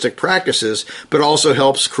syncretistic practices, but also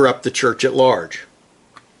helps corrupt the church at large.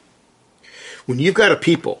 When you've got a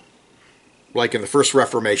people, like in the First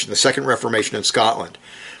Reformation, the Second Reformation in Scotland,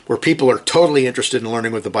 where people are totally interested in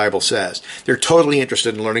learning what the Bible says, they're totally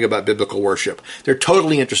interested in learning about biblical worship, they're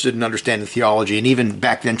totally interested in understanding theology, and even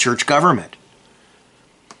back then church government.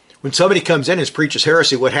 When somebody comes in and preaches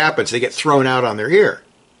heresy, what happens? They get thrown out on their ear.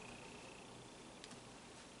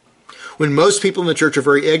 When most people in the church are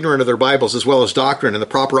very ignorant of their Bibles as well as doctrine and the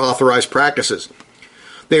proper authorized practices,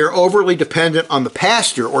 they are overly dependent on the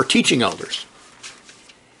pastor or teaching elders.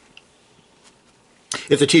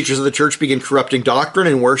 If the teachers of the church begin corrupting doctrine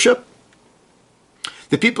and worship,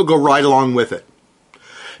 the people go right along with it.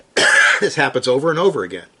 This happens over and over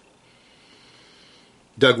again.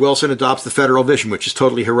 Doug Wilson adopts the federal vision, which is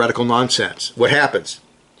totally heretical nonsense. What happens?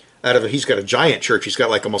 He's got a giant church. He's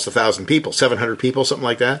got like almost 1,000 people, 700 people, something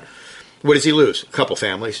like that. What does he lose? A couple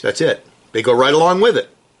families. That's it. They go right along with it.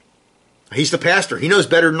 He's the pastor. He knows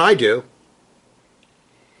better than I do.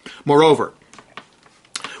 Moreover,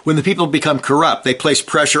 when the people become corrupt, they place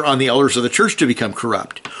pressure on the elders of the church to become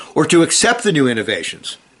corrupt or to accept the new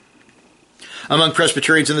innovations. Among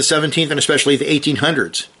Presbyterians in the 17th and especially the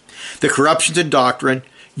 1800s, the corruptions in doctrine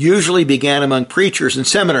usually began among preachers and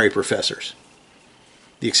seminary professors.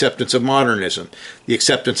 The acceptance of modernism, the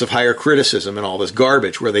acceptance of higher criticism and all this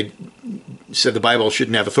garbage where they said the Bible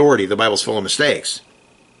shouldn't have authority, the Bible's full of mistakes.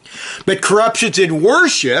 But corruptions in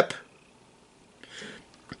worship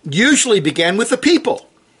usually began with the people.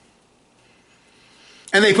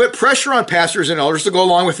 And they put pressure on pastors and elders to go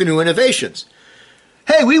along with the new innovations.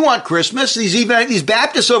 Hey, we want Christmas. These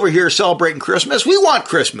Baptists over here are celebrating Christmas. We want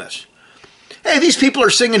Christmas. Hey, these people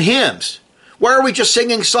are singing hymns. Why are we just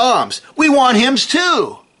singing psalms? We want hymns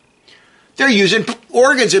too. They're using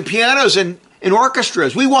organs and pianos and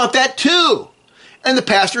orchestras. We want that too. And the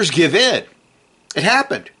pastors give in. It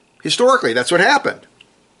happened. Historically, that's what happened.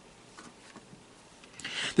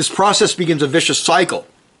 This process begins a vicious cycle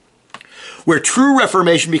where true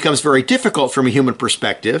reformation becomes very difficult from a human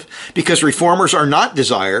perspective because reformers are not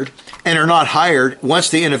desired and are not hired once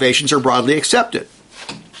the innovations are broadly accepted.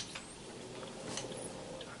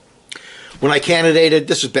 When I candidated,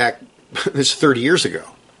 this is 30 years ago,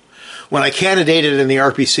 when I candidated in the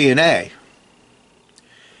RPCNA,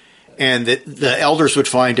 and the elders would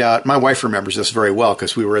find out, my wife remembers this very well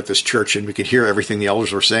because we were at this church and we could hear everything the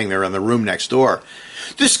elders were saying there in the room next door.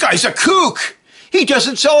 This guy's a kook! He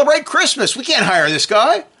doesn't celebrate Christmas. We can't hire this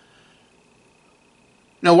guy.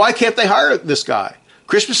 Now, why can't they hire this guy?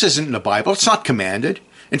 Christmas isn't in the Bible. It's not commanded.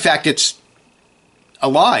 In fact, it's a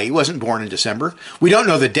lie. He wasn't born in December. We don't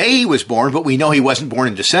know the day he was born, but we know he wasn't born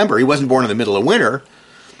in December. He wasn't born in the middle of winter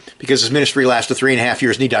because his ministry lasted 3.5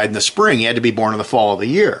 years and he died in the spring. He had to be born in the fall of the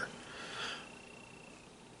year.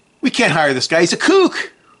 We can't hire this guy. He's a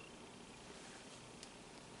kook.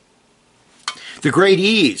 The great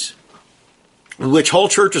ease with which whole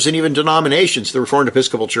churches and even denominations, the Reformed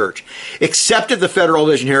Episcopal Church, accepted the federal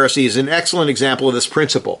vision heresy is an excellent example of this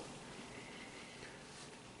principle.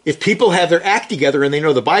 If people have their act together and they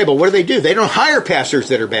know the Bible, what do? They don't hire pastors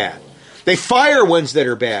that are bad. They fire ones that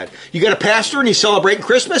are bad. You got a pastor and he's celebrating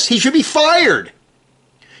Christmas, he should be fired.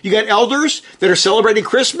 You got elders that are celebrating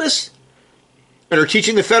Christmas and are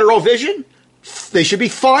teaching the federal vision, They should be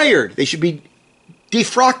fired. They should be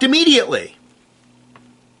defrocked immediately.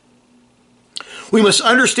 We must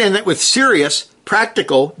understand that with serious,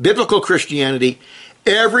 practical, biblical Christianity,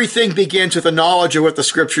 everything begins with a knowledge of what the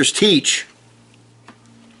Scriptures teach.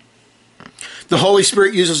 The Holy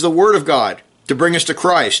Spirit uses the Word of God to bring us to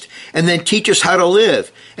Christ and then teach us how to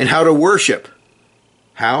live and how to worship.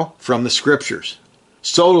 How? From the Scriptures.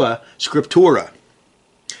 Sola Scriptura.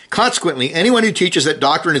 Consequently, anyone who teaches that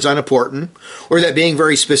doctrine is unimportant, or that being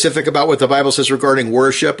very specific about what the Bible says regarding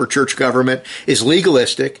worship or church government is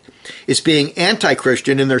legalistic, is being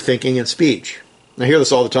anti-Christian in their thinking and speech. I hear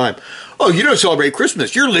this all the time. Oh, you don't celebrate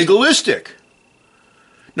Christmas. You're legalistic.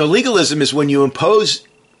 No, legalism is when you impose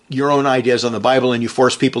your own ideas on the Bible and you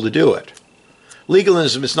force people to do it.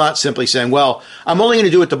 Legalism is not simply saying, well, I'm only going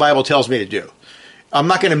to do what the Bible tells me to do. I'm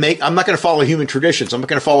not going to follow human traditions. I'm not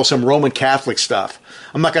going to follow some Roman Catholic stuff.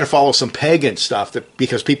 I'm not going to follow some pagan stuff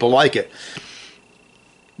because people like it.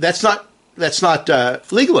 That's not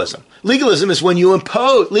legalism. Legalism is when you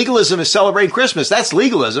impose. Legalism is celebrating Christmas. That's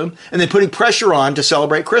legalism, and then putting pressure on to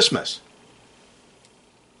celebrate Christmas.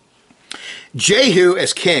 Jehu,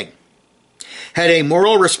 as king, had a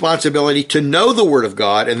moral responsibility to know the Word of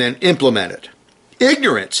God and then implement it.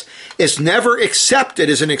 Ignorance is never accepted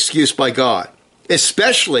as an excuse by God,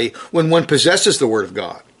 especially when one possesses the Word of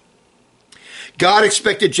God. God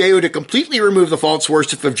expected Jehu to completely remove the false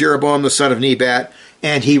worship of Jeroboam the son of Nebat,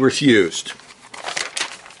 and he refused.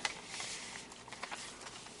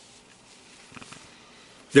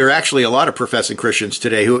 There are actually a lot of professing Christians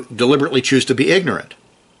today who deliberately choose to be ignorant.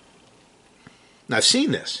 And I've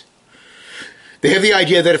seen this. They have the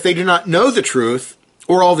idea that if they do not know the truth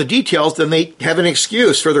or all the details, then they have an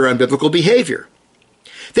excuse for their unbiblical behavior.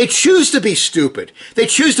 They choose to be stupid. They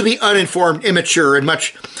choose to be uninformed, immature, and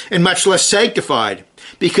much less sanctified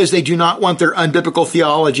because they do not want their unbiblical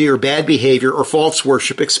theology or bad behavior or false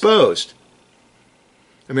worship exposed.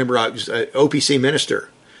 I remember I was an OPC minister,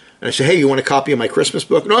 and I said, hey, you want a copy of my Christmas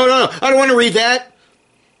book? No, I don't want to read that.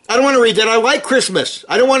 I don't want to read that. I like Christmas.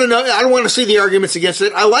 I don't want to know. I don't want to see the arguments against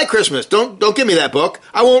it. I like Christmas. Don't give me that book.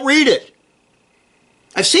 I won't read it.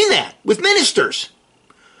 I've seen that with ministers.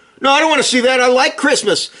 No, I don't want to see that. I like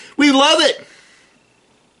Christmas. We love it.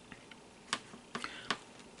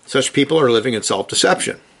 Such people are living in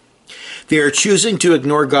self-deception. They are choosing to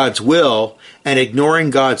ignore God's will, and ignoring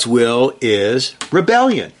God's will is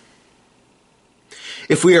rebellion.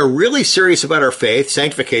 If we are really serious about our faith,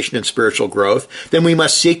 sanctification, and spiritual growth, then we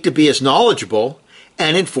must seek to be as knowledgeable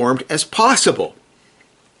and informed as possible.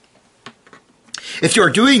 If you are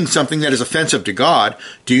doing something that is offensive to God,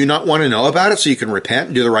 do you not want to know about it so you can repent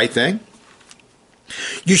and do the right thing?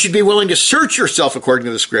 You should be willing to search yourself according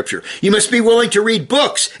to the Scripture. You must be willing to read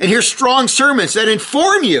books and hear strong sermons that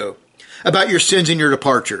inform you about your sins and your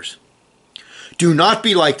departures. Do not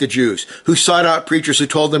be like the Jews who sought out preachers who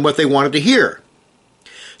told them what they wanted to hear.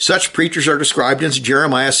 Such preachers are described in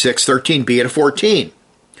Jeremiah 6:13b and 14.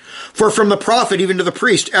 For from the prophet even to the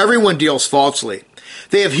priest, everyone deals falsely.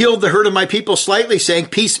 They have healed the hurt of my people slightly, saying,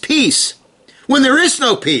 peace, peace, when there is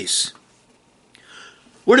no peace.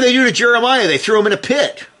 What did they do to Jeremiah? They threw him in a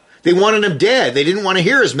pit. They wanted him dead. They didn't want to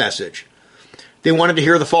hear his message. They wanted to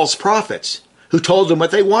hear the false prophets who told them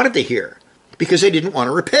what they wanted to hear because they didn't want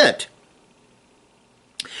to repent.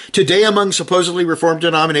 Today, among supposedly Reformed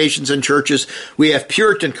denominations and churches, we have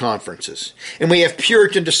Puritan conferences and we have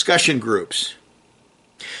Puritan discussion groups.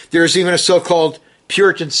 There's even a so-called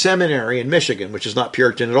Puritan seminary in Michigan, which is not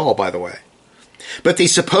Puritan at all, by the way. But the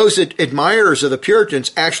supposed admirers of the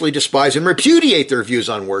Puritans actually despise and repudiate their views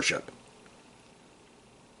on worship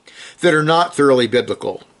that are not thoroughly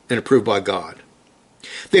biblical and approved by God.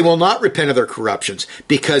 They will not repent of their corruptions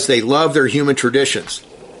because they love their human traditions.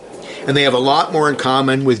 And they have a lot more in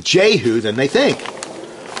common with Jehu than they think.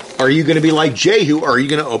 Are you going to be like Jehu, or are you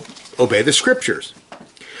going to obey the Scriptures?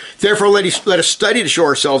 Therefore, let us study to show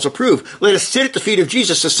ourselves approved. Let us sit at the feet of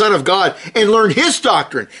Jesus, the Son of God, and learn His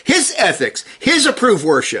doctrine, His ethics, His approved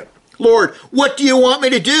worship. Lord, what do you want me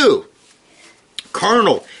to do?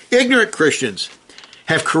 Carnal, ignorant Christians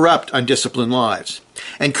have corrupt, undisciplined lives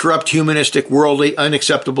and corrupt, humanistic, worldly,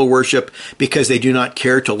 unacceptable worship because they do not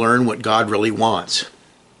care to learn what God really wants.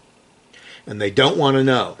 And they don't want to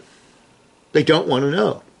know. They don't want to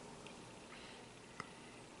know.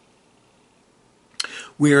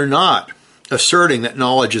 We are not asserting that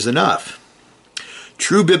knowledge is enough.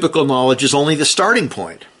 True biblical knowledge is only the starting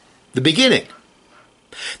point, the beginning.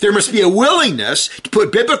 There must be a willingness to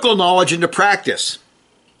put biblical knowledge into practice.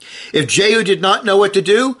 If Jehu did not know what to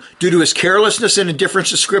do due to his carelessness and indifference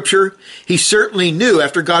to Scripture, he certainly knew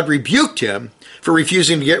after God rebuked him for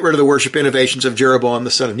refusing to get rid of the worship innovations of Jeroboam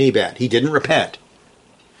the son of Nebat. He didn't repent.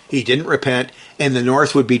 He didn't repent, and the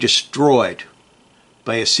north would be destroyed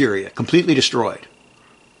by Assyria, completely destroyed.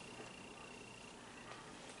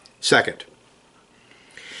 Second,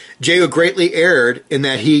 Jehu greatly erred in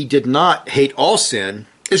that he did not hate all sin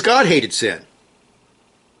as God hated sin.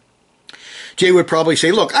 Jehu would probably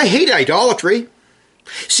say, look, I hate idolatry.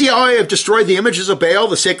 See how I have destroyed the images of Baal,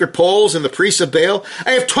 the sacred poles, and the priests of Baal?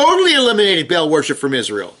 I have totally eliminated Baal worship from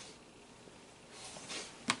Israel.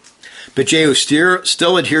 But Jehu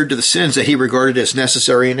still adhered to the sins that he regarded as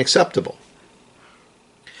necessary and acceptable.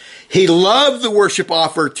 He loved the worship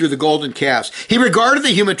offered through the golden calves. He regarded the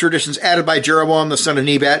human traditions added by Jeroboam the son of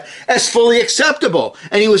Nebat as fully acceptable,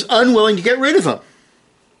 and he was unwilling to get rid of them.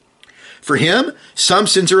 For him, some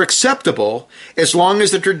sins are acceptable as long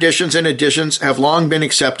as the traditions and additions have long been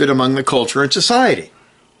accepted among the culture and society.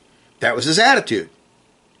 That was his attitude.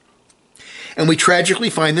 And we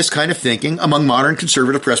tragically find this kind of thinking among modern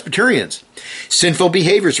conservative Presbyterians. Sinful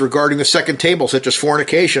behaviors regarding the second table, such as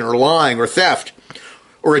fornication or lying or theft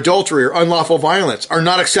or adultery or unlawful violence, are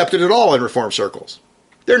not accepted at all in Reformed circles.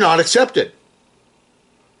 They're not accepted.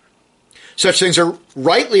 Such things are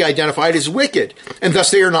rightly identified as wicked, and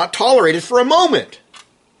thus they are not tolerated for a moment.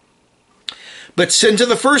 But sins of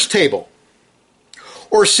the first table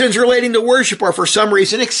or sins relating to worship are for some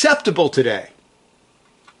reason acceptable today.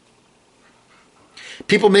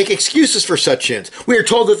 People make excuses for such sins. We are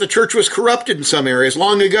told that the church was corrupted in some areas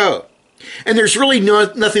long ago, and there's really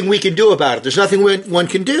nothing we can do about it. There's nothing one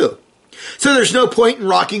can do. So there's no point in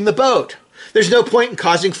rocking the boat. There's no point in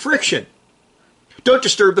causing friction. Don't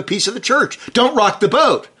disturb the peace of the church. Don't rock the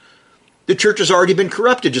boat. The church has already been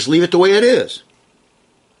corrupted. Just leave it the way it is.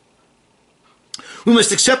 We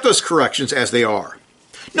must accept those corrections as they are.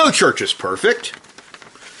 No church is perfect.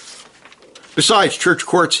 Besides, church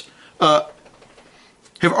courts have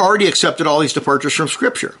already accepted all these departures from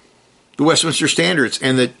Scripture, the Westminster Standards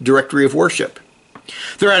and the Directory of Worship.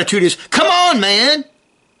 Their attitude is, come on, man!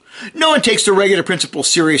 No one takes the regular principles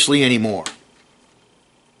seriously anymore.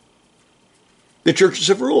 The churches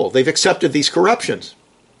have ruled. They've accepted these corruptions.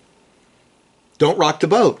 Don't rock the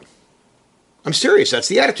boat. I'm serious. That's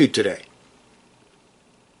the attitude today.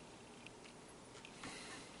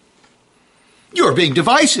 You're being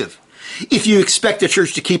divisive if you expect the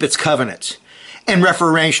church to keep its covenants and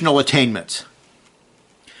reformational attainments.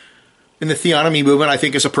 And the theonomy movement, I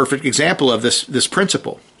think, is a perfect example of this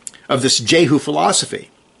principle, of this Jehu philosophy.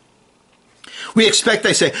 We expect,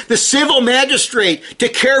 they say, the civil magistrate to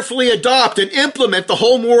carefully adopt and implement the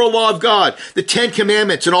whole moral law of God, the 10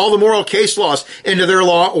 Commandments and all the moral case laws into their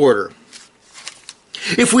law order.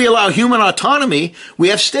 If we allow human autonomy, we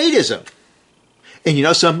have statism. And you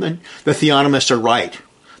know something? The theonomists are right.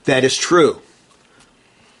 That is true.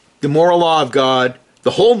 The moral law of God,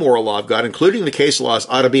 the whole moral law of God, including the case laws,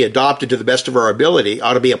 ought to be adopted to the best of our ability,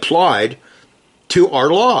 ought to be applied to our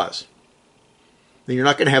laws. Then you're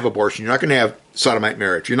not going to have abortion. You're not going to have sodomite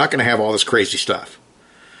marriage. You're not going to have all this crazy stuff.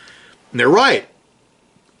 And they're right.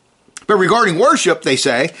 But regarding worship, they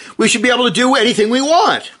say, we should be able to do anything we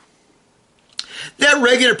want. That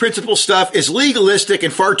regular principle stuff is legalistic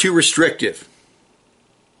and far too restrictive.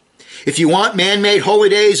 If you want man-made holy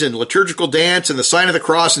days and liturgical dance and the sign of the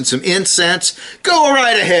cross and some incense, go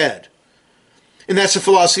right ahead. And that's the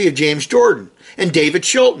philosophy of James Jordan and David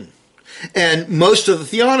Chilton and most of the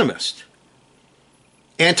theonomists.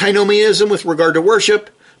 Antinomianism with regard to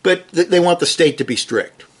worship, but they want the state to be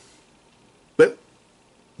strict. But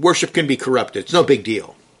worship can be corrupted. It's no big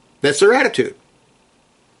deal. That's their attitude.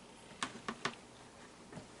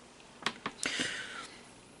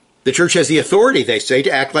 The church has the authority, they say,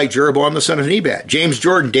 to act like Jeroboam the son of Nebat. James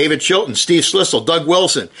Jordan, David Chilton, Steve Schlissel, Doug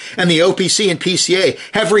Wilson, and the OPC and PCA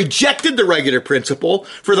have rejected the regular principle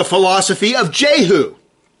for the philosophy of Jehu,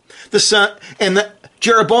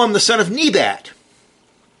 Jeroboam the son of Nebat.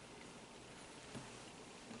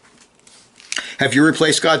 Have you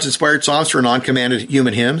replaced God's inspired psalms for non-commanded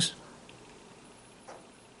human hymns?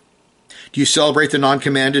 Do you celebrate the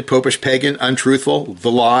non-commanded, popish, pagan, untruthful, the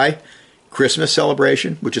lie Christmas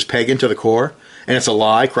celebration, which is pagan to the core? And it's a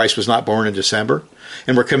lie. Christ was not born in December.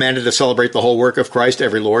 And we're commanded to celebrate the whole work of Christ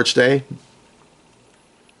every Lord's Day.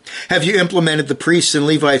 Have you implemented the priests and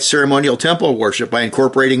Levites' ceremonial temple worship by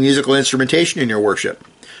incorporating musical instrumentation in your worship?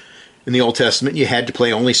 In the Old Testament, you had to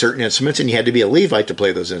play only certain instruments, and you had to be a Levite to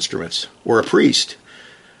play those instruments, or a priest.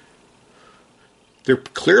 They're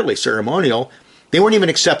clearly ceremonial. They weren't even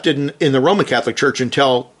accepted in the Roman Catholic Church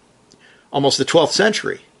until almost the 12th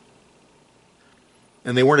century.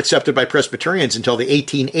 and they weren't accepted by Presbyterians until the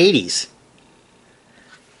 1880s.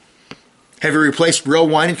 Have you replaced real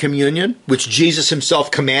wine in communion, which Jesus himself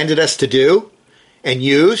commanded us to do and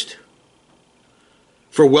used,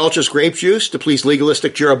 for Welch's grape juice to please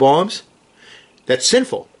legalistic Jeroboams? That's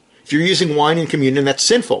sinful. If you're using wine in communion, that's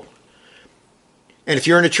sinful. And if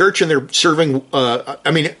you're in a church and they're serving,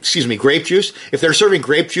 grape juice, if they're serving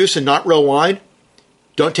grape juice and not real wine,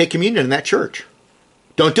 don't take communion in that church.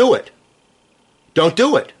 Don't do it. Don't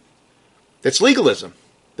do it. That's legalism.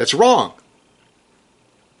 That's wrong.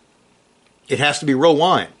 It has to be real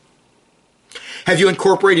wine. Have you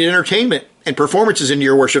incorporated entertainment and performances into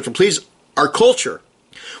your worship to please our culture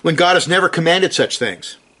when God has never commanded such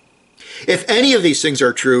things? If any of these things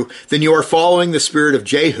are true, then you are following the spirit of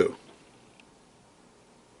Jehu.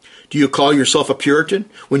 Do you call yourself a Puritan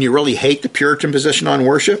when you really hate the Puritan position on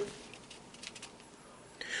worship?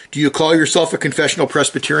 Do you call yourself a confessional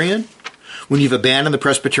Presbyterian when you've abandoned the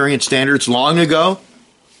Presbyterian standards long ago?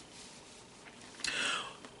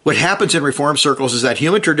 What happens in Reformed circles is that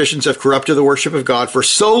human traditions have corrupted the worship of God for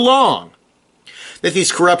so long that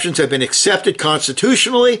these corruptions have been accepted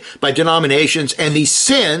constitutionally by denominations, and these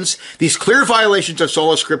sins, these clear violations of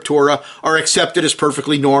sola scriptura, are accepted as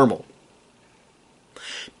perfectly normal.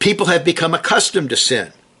 People have become accustomed to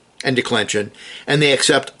sin and declension, and they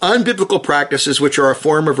accept unbiblical practices which are a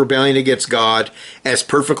form of rebellion against God as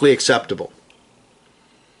perfectly acceptable.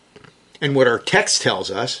 And what our text tells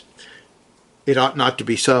us, it ought not to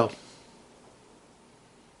be so.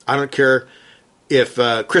 I don't care if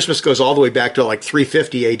Christmas goes all the way back to like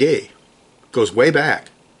 350 AD. Goes way back.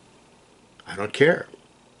 I don't care.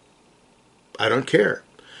 I don't care.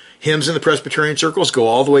 Hymns in the Presbyterian circles go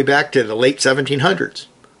all the way back to the late 1700s.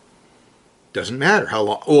 Doesn't matter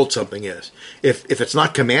how old something is. If it's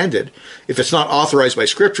not commanded, if it's not authorized by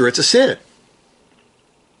Scripture, it's a sin.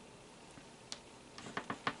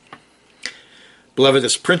 Beloved,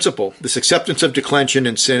 this principle, this acceptance of declension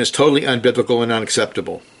and sin is totally unbiblical and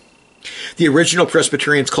unacceptable. The original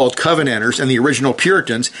Presbyterians, called Covenanters, and the original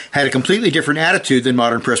Puritans had a completely different attitude than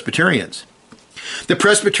modern Presbyterians. The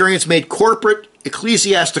Presbyterians made corporate,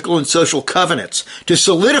 ecclesiastical, and social covenants to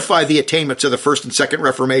solidify the attainments of the First and Second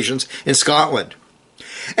Reformations in Scotland.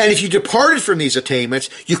 And if you departed from these attainments,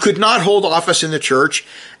 you could not hold office in the church,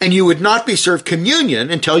 and you would not be served communion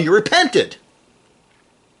until you repented.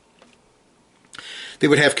 They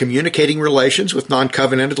would have communicating relations with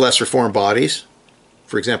non-covenanted, less reformed bodies,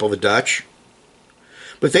 for example, the Dutch.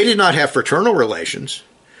 But they did not have fraternal relations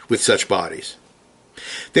with such bodies.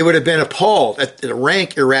 They would have been appalled at the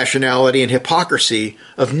rank irrationality and hypocrisy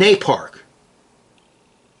of Napark,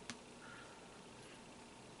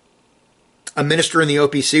 a minister in the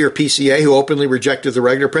OPC or PCA who openly rejected the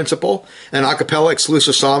regular principle and a cappella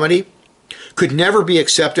exclusive psalmody could never be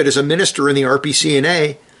accepted as a minister in the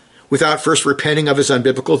RPCNA without first repenting of his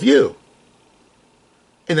unbiblical view.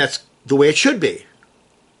 And that's the way it should be.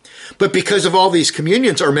 But because of all these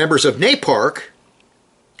communions are members of Napark,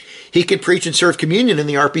 he can preach and serve communion in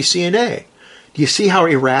the RPCNA. Do you see how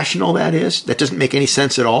irrational that is? That doesn't make any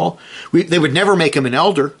sense at all. They would never make him an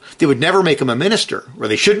elder. They would never make him a minister, or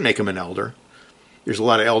they shouldn't make him an elder. There's a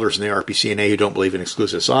lot of elders in the RPCNA who don't believe in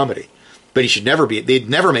exclusive psalmody. But he should never be, they'd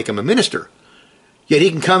never make him a minister. Yet he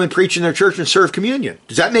can come and preach in their church and serve communion.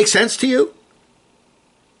 Does that make sense to you?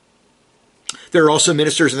 There are also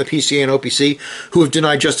ministers in the PCA and OPC who have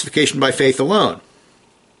denied justification by faith alone.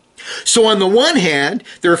 So on the one hand,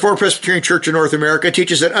 the Reformed Presbyterian Church in North America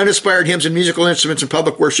teaches that uninspired hymns and musical instruments in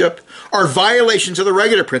public worship are violations of the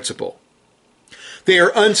regular principle. They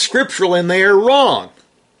are unscriptural and they are wrong.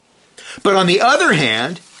 But on the other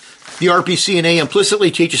hand, the RPCNA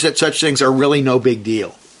implicitly teaches that such things are really no big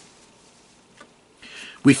deal.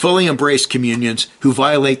 We fully embrace communions who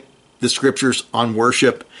violate the scriptures on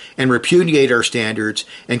worship and repudiate our standards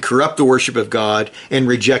and corrupt the worship of God and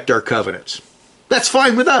reject our covenants. That's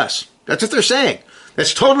fine with us. That's what they're saying.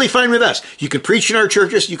 That's totally fine with us. You can preach in our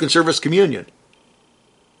churches, you can serve us communion.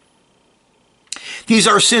 These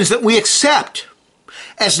are sins that we accept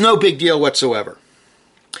as no big deal whatsoever.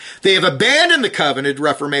 They have abandoned the covenant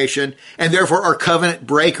Reformation and therefore are covenant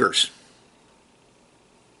breakers.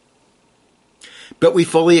 But we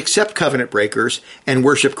fully accept covenant breakers and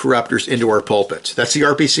worship corrupters into our pulpits. That's the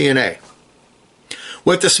RPCNA.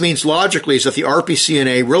 What this means logically is that the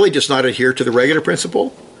RPCNA really does not adhere to the regular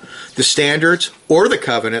principle, the standards, or the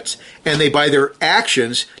covenants, and they, by their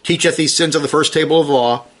actions, teach that these sins of the first table of the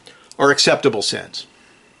law are acceptable sins.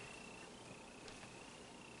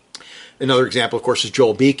 Another example, of course, is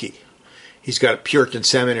Joel Beakey. He's got a Puritan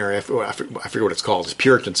seminary, I forget what it's called, it's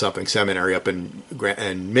Puritan something seminary up in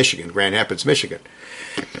Michigan, Grand Rapids, Michigan.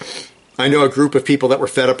 I know a group of people that were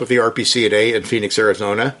fed up with the RPCA in Phoenix,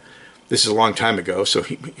 Arizona. This is a long time ago, so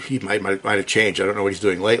he might have changed. I don't know what he's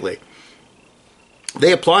doing lately.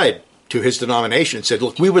 They applied to his denomination and said,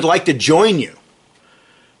 look, we would like to join you.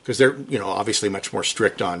 Because they're, obviously much more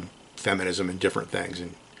strict on feminism and different things.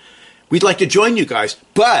 And we'd like to join you guys,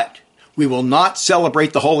 but we will not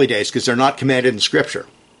celebrate the holy days because they're not commanded in Scripture.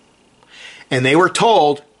 And they were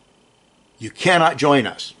told, you cannot join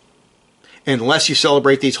us unless you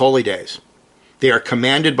celebrate these holy days. They are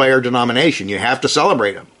commanded by our denomination. You have to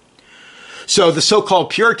celebrate them. So the so-called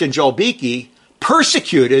Puritan Joel Beakey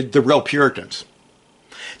persecuted the real Puritans.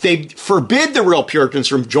 They forbid the real Puritans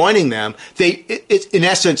from joining them. In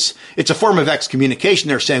essence, it's a form of excommunication.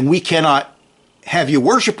 They're saying, we cannot have you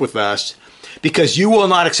worship with us because you will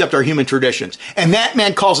not accept our human traditions. And that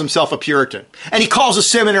man calls himself a Puritan. And he calls a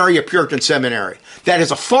seminary a Puritan seminary. That is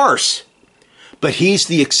a farce. But he's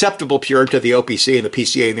the acceptable Puritan of the OPC and the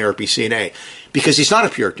PCA and the RPCA because he's not a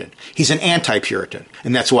Puritan. He's an anti-Puritan.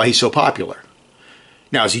 And that's why he's so popular.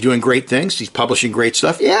 Now, is he doing great things? He's publishing great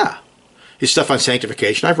stuff? Yeah. His stuff on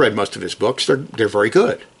sanctification, I've read most of his books. They're very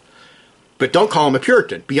good. But don't call him a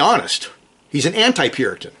Puritan. Be honest. He's an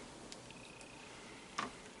anti-Puritan.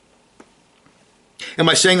 Am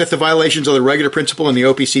I saying that the violations of the regular principle in the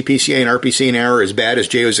OPC, PCA, and RPC are as bad as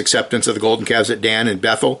Jehu's acceptance of the golden calves at Dan and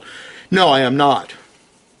Bethel? No, I am not.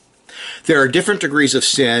 There are different degrees of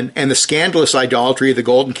sin, and the scandalous idolatry of the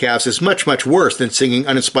golden calves is much, much worse than singing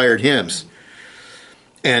uninspired hymns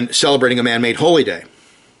and celebrating a man-made holy day.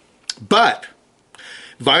 But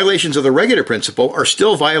violations of the regular principle are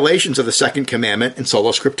still violations of the second commandment in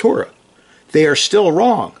sola scriptura. They are still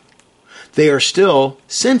wrong. They are still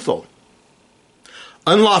sinful.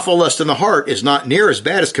 Unlawful lust in the heart is not near as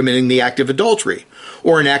bad as committing the act of adultery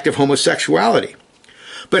or an act of homosexuality.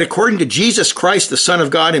 But according to Jesus Christ, the Son of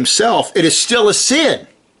God himself, it is still a sin.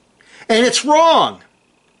 And it's wrong.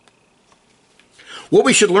 What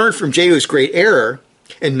we should learn from Jehu's great error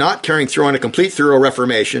and not carrying through on a complete thorough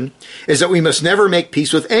reformation is that we must never make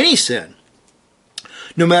peace with any sin,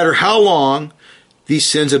 no matter how long these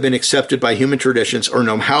sins have been accepted by human traditions or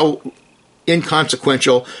no matter how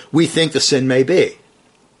inconsequential we think the sin may be.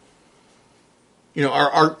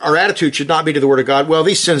 Our attitude should not be to the Word of God, well,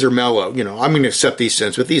 these sins are mellow. I'm going to accept these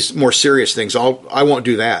sins, but these more serious things, I won't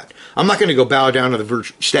do that. I'm not going to go bow down to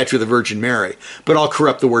the statue of the Virgin Mary, but I'll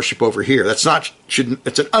corrupt the worship over here. It's an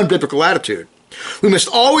unbiblical attitude. We must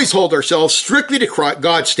always hold ourselves strictly to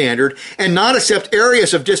God's standard and not accept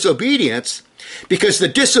areas of disobedience because the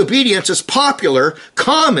disobedience is popular,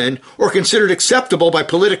 common, or considered acceptable by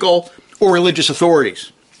political or religious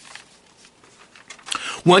authorities.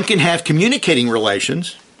 One can have communicating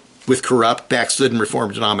relations with corrupt, backslidden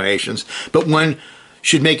Reformed denominations, but one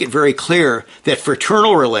should make it very clear that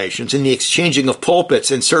fraternal relations and the exchanging of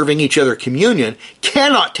pulpits and serving each other communion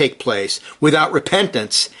cannot take place without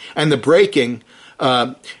repentance and the breaking,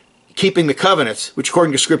 keeping the covenants, which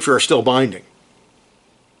according to Scripture are still binding.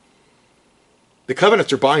 The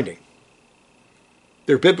covenants are binding.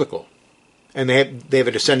 They're biblical. And they have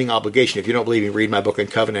a descending obligation. If you don't believe me, read my book on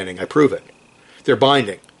covenanting. I prove it. They're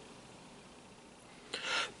binding.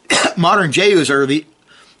 Modern Jehus are the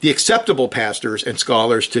acceptable pastors and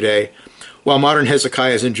scholars today, while modern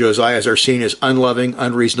Hezekiahs and Josiahs are seen as unloving,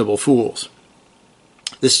 unreasonable fools.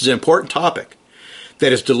 This is an important topic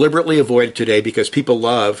that is deliberately avoided today because people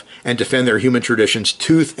love and defend their human traditions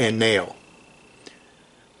tooth and nail.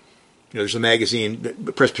 There's a magazine,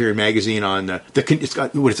 the Presbyterian magazine on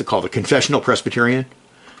what is it called? The Confessional Presbyterian?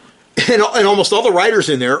 And almost all the writers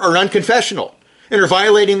in there are unconfessional and are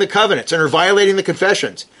violating the covenants and are violating the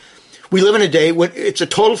confessions. We live in a day when it's a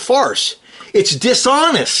total farce. It's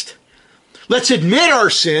dishonest. Let's admit our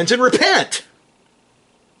sins and repent.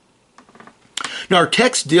 Now, our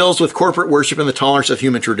text deals with corporate worship and the tolerance of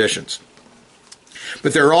human traditions.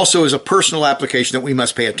 But there also is a personal application that we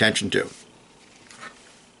must pay attention to.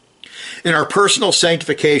 In our personal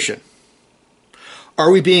sanctification,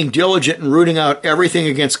 are we being diligent in rooting out everything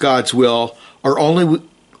against God's will, or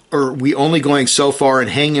are we only going so far and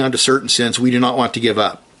hanging on to certain sins we do not want to give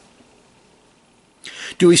up?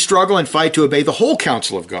 Do we struggle and fight to obey the whole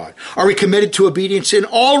counsel of God? Are we committed to obedience in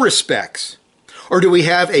all respects? Or do we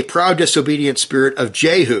have a proud, disobedient spirit of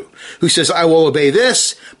Jehu, who says, I will obey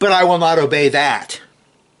this, but I will not obey that?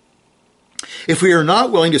 If we are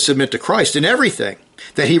not willing to submit to Christ in everything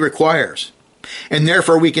that he requires, and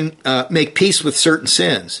therefore we can make peace with certain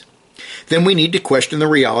sins, then we need to question the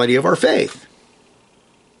reality of our faith.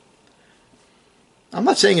 I'm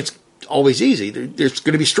not saying it's always easy. There's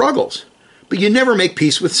going to be struggles. But you never make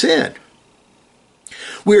peace with sin.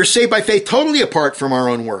 We are saved by faith totally apart from our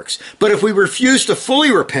own works. But if we refuse to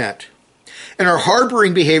fully repent and are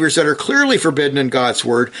harboring behaviors that are clearly forbidden in God's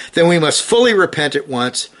word, then we must fully repent at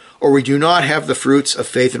once, or we do not have the fruits of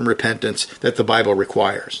faith and repentance that the Bible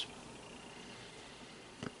requires.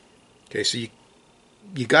 Okay, so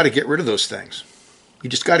you got to get rid of those things. You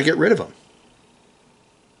just got to get rid of them.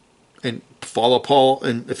 And follow Paul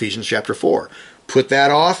in Ephesians chapter 4. Put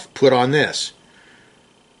that off, put on this.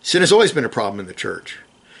 Sin has always been a problem in the church,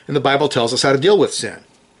 and the Bible tells us how to deal with sin.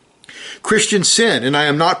 Christians sin, and I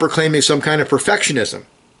am not proclaiming some kind of perfectionism,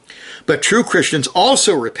 but true Christians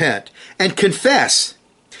also repent and confess.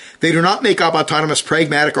 They do not make up autonomous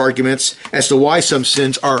pragmatic arguments as to why some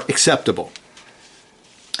sins are acceptable.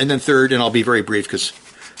 And then third, and I'll be very brief because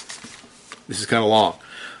this is kind of long.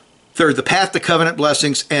 Third, the path to covenant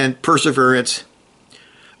blessings and perseverance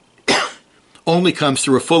only comes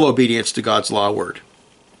through a full obedience to God's law word.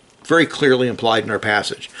 Very clearly implied in our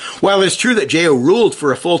passage. While it is true that Jehu ruled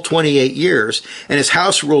for a full 28 years and his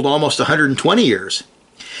house ruled almost 120 years,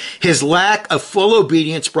 his lack of full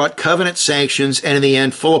obedience brought covenant sanctions and in the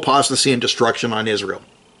end full apostasy and destruction on Israel.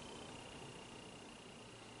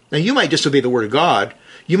 Now you might disobey the word of God.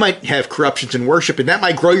 You might have corruptions in worship, and that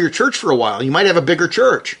might grow your church for a while. You might have a bigger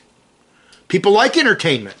church. People like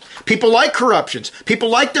entertainment. People like corruptions. People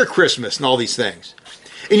like their Christmas and all these things.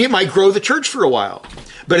 And it might grow the church for a while.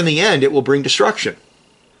 But in the end, it will bring destruction.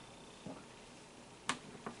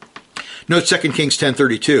 Note 2 Kings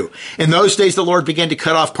 10:32. In those days, the Lord began to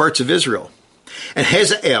cut off parts of Israel. And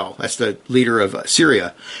Hazael, that's the leader of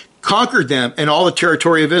Syria, conquered them and all the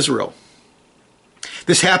territory of Israel.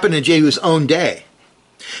 This happened in Jehu's own day,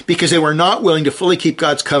 because they were not willing to fully keep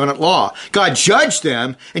God's covenant law. God judged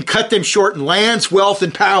them and cut them short in lands, wealth,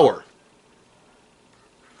 and power.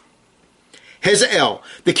 Hazael,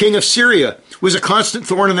 the king of Syria, was a constant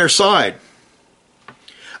thorn in their side.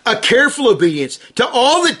 A careful obedience to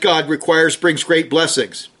all that God requires brings great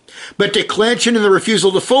blessings. But declension and the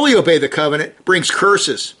refusal to fully obey the covenant brings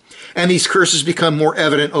curses, and these curses become more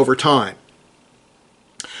evident over time.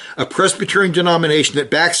 A Presbyterian denomination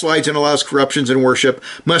that backslides and allows corruptions in worship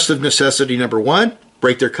must of necessity, number one,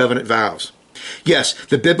 break their covenant vows. Yes,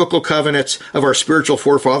 the biblical covenants of our spiritual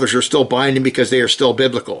forefathers are still binding because they are still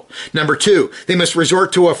biblical. Number two, they must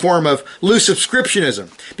resort to a form of loose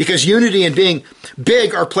subscriptionism because unity and being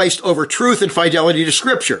big are placed over truth and fidelity to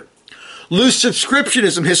Scripture. Loose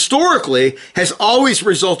subscriptionism historically has always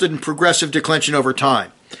resulted in progressive declension over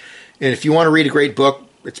time. And if you want to read a great book,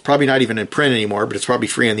 it's probably not even in print anymore, but it's probably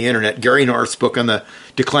free on the internet. Gary North's book on the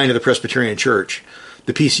decline of the Presbyterian Church,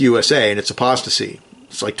 the PCUSA and its apostasy.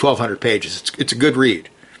 It's like 1,200 pages. It's a good read.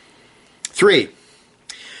 3,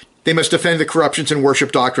 they must defend the corruptions in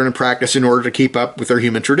worship doctrine and practice in order to keep up with their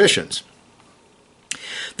human traditions.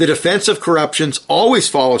 The defense of corruptions always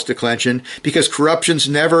follows declension because corruptions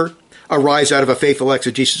never arise out of a faithful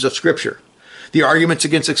exegesis of Scripture. The arguments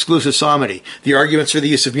against exclusive psalmody, the arguments for the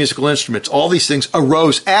use of musical instruments, all these things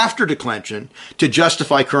arose after declension to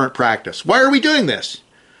justify current practice. Why are we doing this?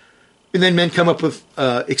 And then men come up with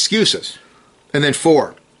excuses. And then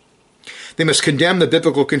 4, they must condemn the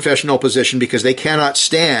biblical confessional position because they cannot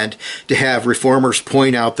stand to have reformers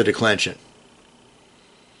point out the declension.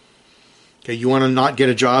 Okay, you want to not get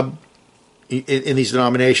a job in these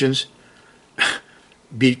denominations?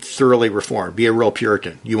 Be thoroughly reformed. Be a real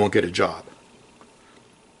Puritan. You won't get a job.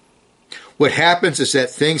 What happens is that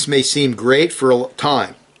things may seem great for a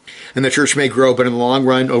time, and the church may grow, but in the long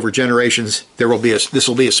run, over generations, this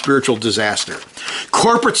will be a spiritual disaster.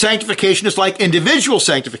 Corporate sanctification is like individual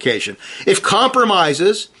sanctification. If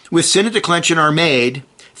compromises with sin and declension are made,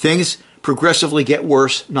 things progressively get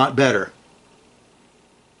worse, not better.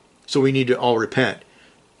 So we need to all repent.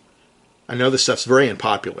 I know this stuff's very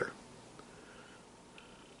unpopular.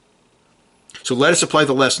 So let us apply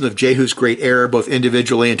the lesson of Jehu's great error both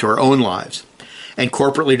individually and to our own lives, and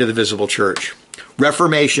corporately to the visible church.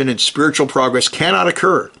 Reformation and spiritual progress cannot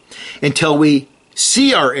occur until we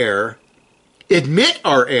see our error, admit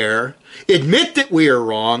that we are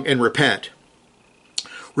wrong, and repent.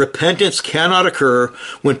 Repentance cannot occur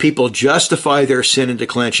when people justify their sin and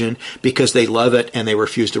declension because they love it and they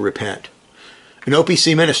refuse to repent. An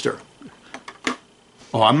OPC minister.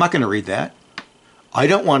 Oh, I'm not going to read that. I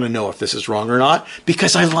don't want to know if this is wrong or not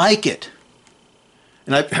because I like it.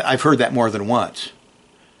 And I've heard that more than once.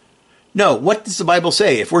 No, what does the Bible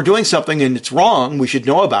say? If we're doing something and it's wrong, we should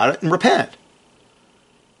know about it and repent.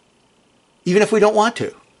 Even if we don't want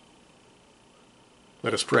to.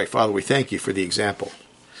 Let us pray. Father, we thank you for the example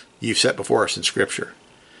you've set before us in Scripture.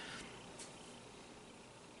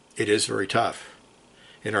 It is very tough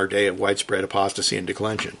in our day of widespread apostasy and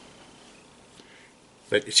declension.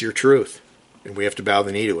 But it's your truth, and we have to bow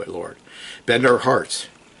the knee to it, Lord. Bend our hearts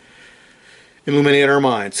Illuminate our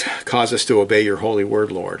minds. Cause us to obey your holy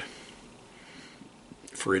word, Lord,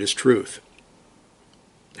 for it is truth.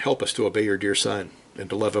 Help us to obey your dear Son and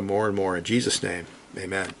to love him more and more. In Jesus' name,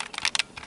 amen.